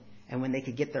nothing, and when they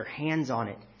could get their hands on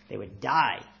it, they would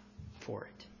die for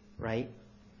it, right?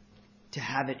 To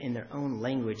have it in their own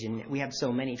language, and we have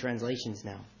so many translations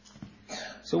now.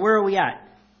 So where are we at?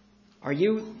 Are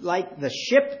you like the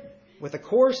ship with a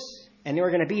course, and we're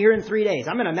going to be here in 3 days?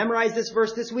 I'm going to memorize this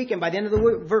verse this week, and by the end of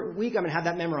the week, I'm going to have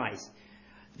that memorized.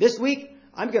 This week,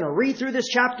 I'm going to read through this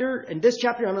chapter, and this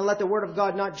chapter, I'm going to let the Word of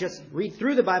God not just read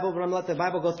through the Bible, but I'm going to let the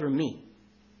Bible go through me.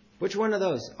 Which one of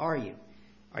those are you?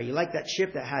 Are you like that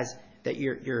ship that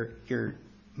you're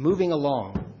moving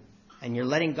along, and you're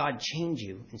letting God change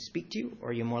you and speak to you? Or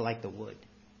are you more like the wood,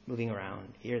 moving around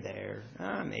here, there,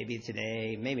 maybe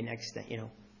today, maybe next day,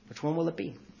 Which one will it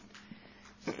be?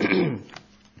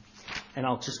 And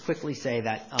I'll just quickly say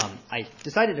that I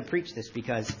decided to preach this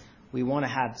because we want to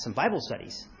have some Bible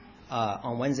studies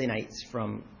on Wednesday nights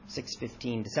from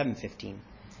 6:15 to 7:15.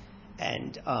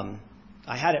 And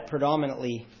I had it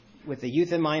predominantly with the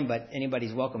youth in mind, but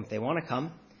anybody's welcome if they want to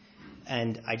come.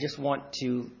 And I just want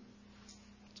to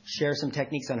share some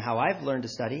techniques on how I've learned to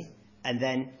study, and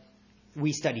then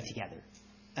we study together.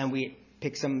 And we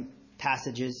pick some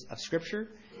passages of Scripture,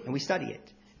 and we study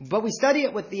it. But we study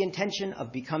it with the intention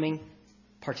of becoming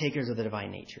partakers of the divine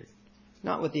nature.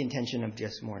 Not with the intention of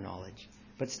just more knowledge,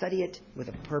 but study it with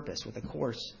a purpose, with a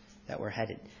course that we're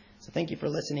headed. So thank you for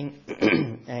listening.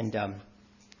 And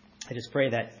I just pray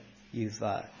that you've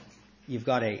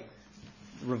got a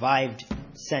revived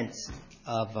sense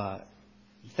of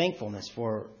thankfulness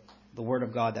for the Word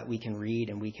of God that we can read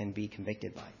and we can be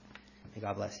convicted by. May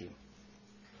God bless you.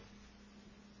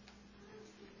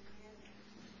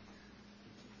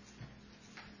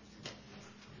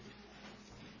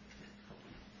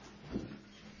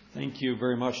 Thank you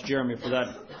very much, Jeremy, for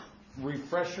that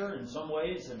refresher in some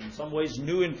ways, and in some ways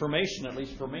new information, at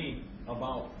least for me,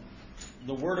 about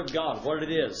the Word of God, what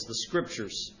it is, the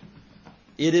Scriptures.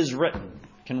 It is written.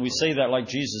 Can we say that like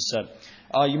Jesus said?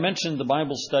 You mentioned the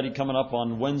Bible study coming up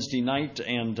on Wednesday night,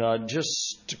 and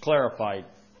just to clarify,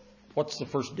 what's the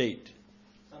first date?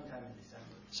 Sometime in December.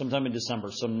 Sometime in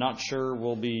December. So not sure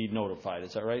we'll be notified.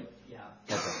 Is that right? Yeah.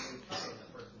 Okay.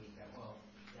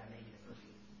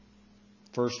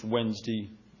 First Wednesday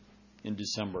in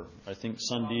December. I think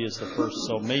Sunday is the first,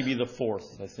 so maybe the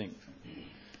 4th, I think.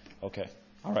 Okay.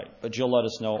 All right. But you'll let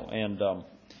us know. And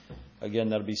again,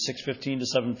 that'll be 6:15 to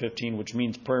 7:15, which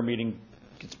means prayer meeting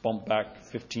gets bumped back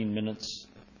 15 minutes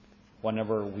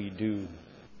whenever we do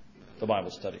the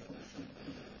Bible study.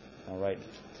 All right.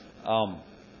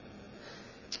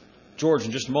 George,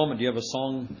 in just a moment, do you have a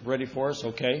song ready for us?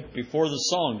 Okay. Before the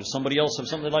song, does somebody else have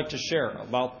something they'd like to share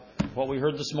about what we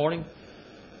heard this morning?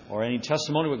 Or any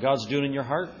testimony what God's doing in your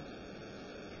heart?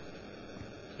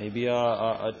 Maybe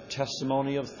a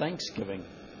testimony of thanksgiving,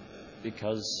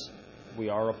 because we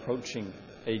are approaching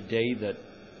a day that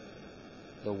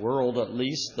the world, at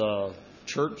least the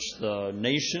church, the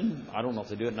nation, I don't know if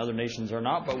they do it in other nations or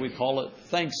not, but we call it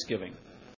Thanksgiving.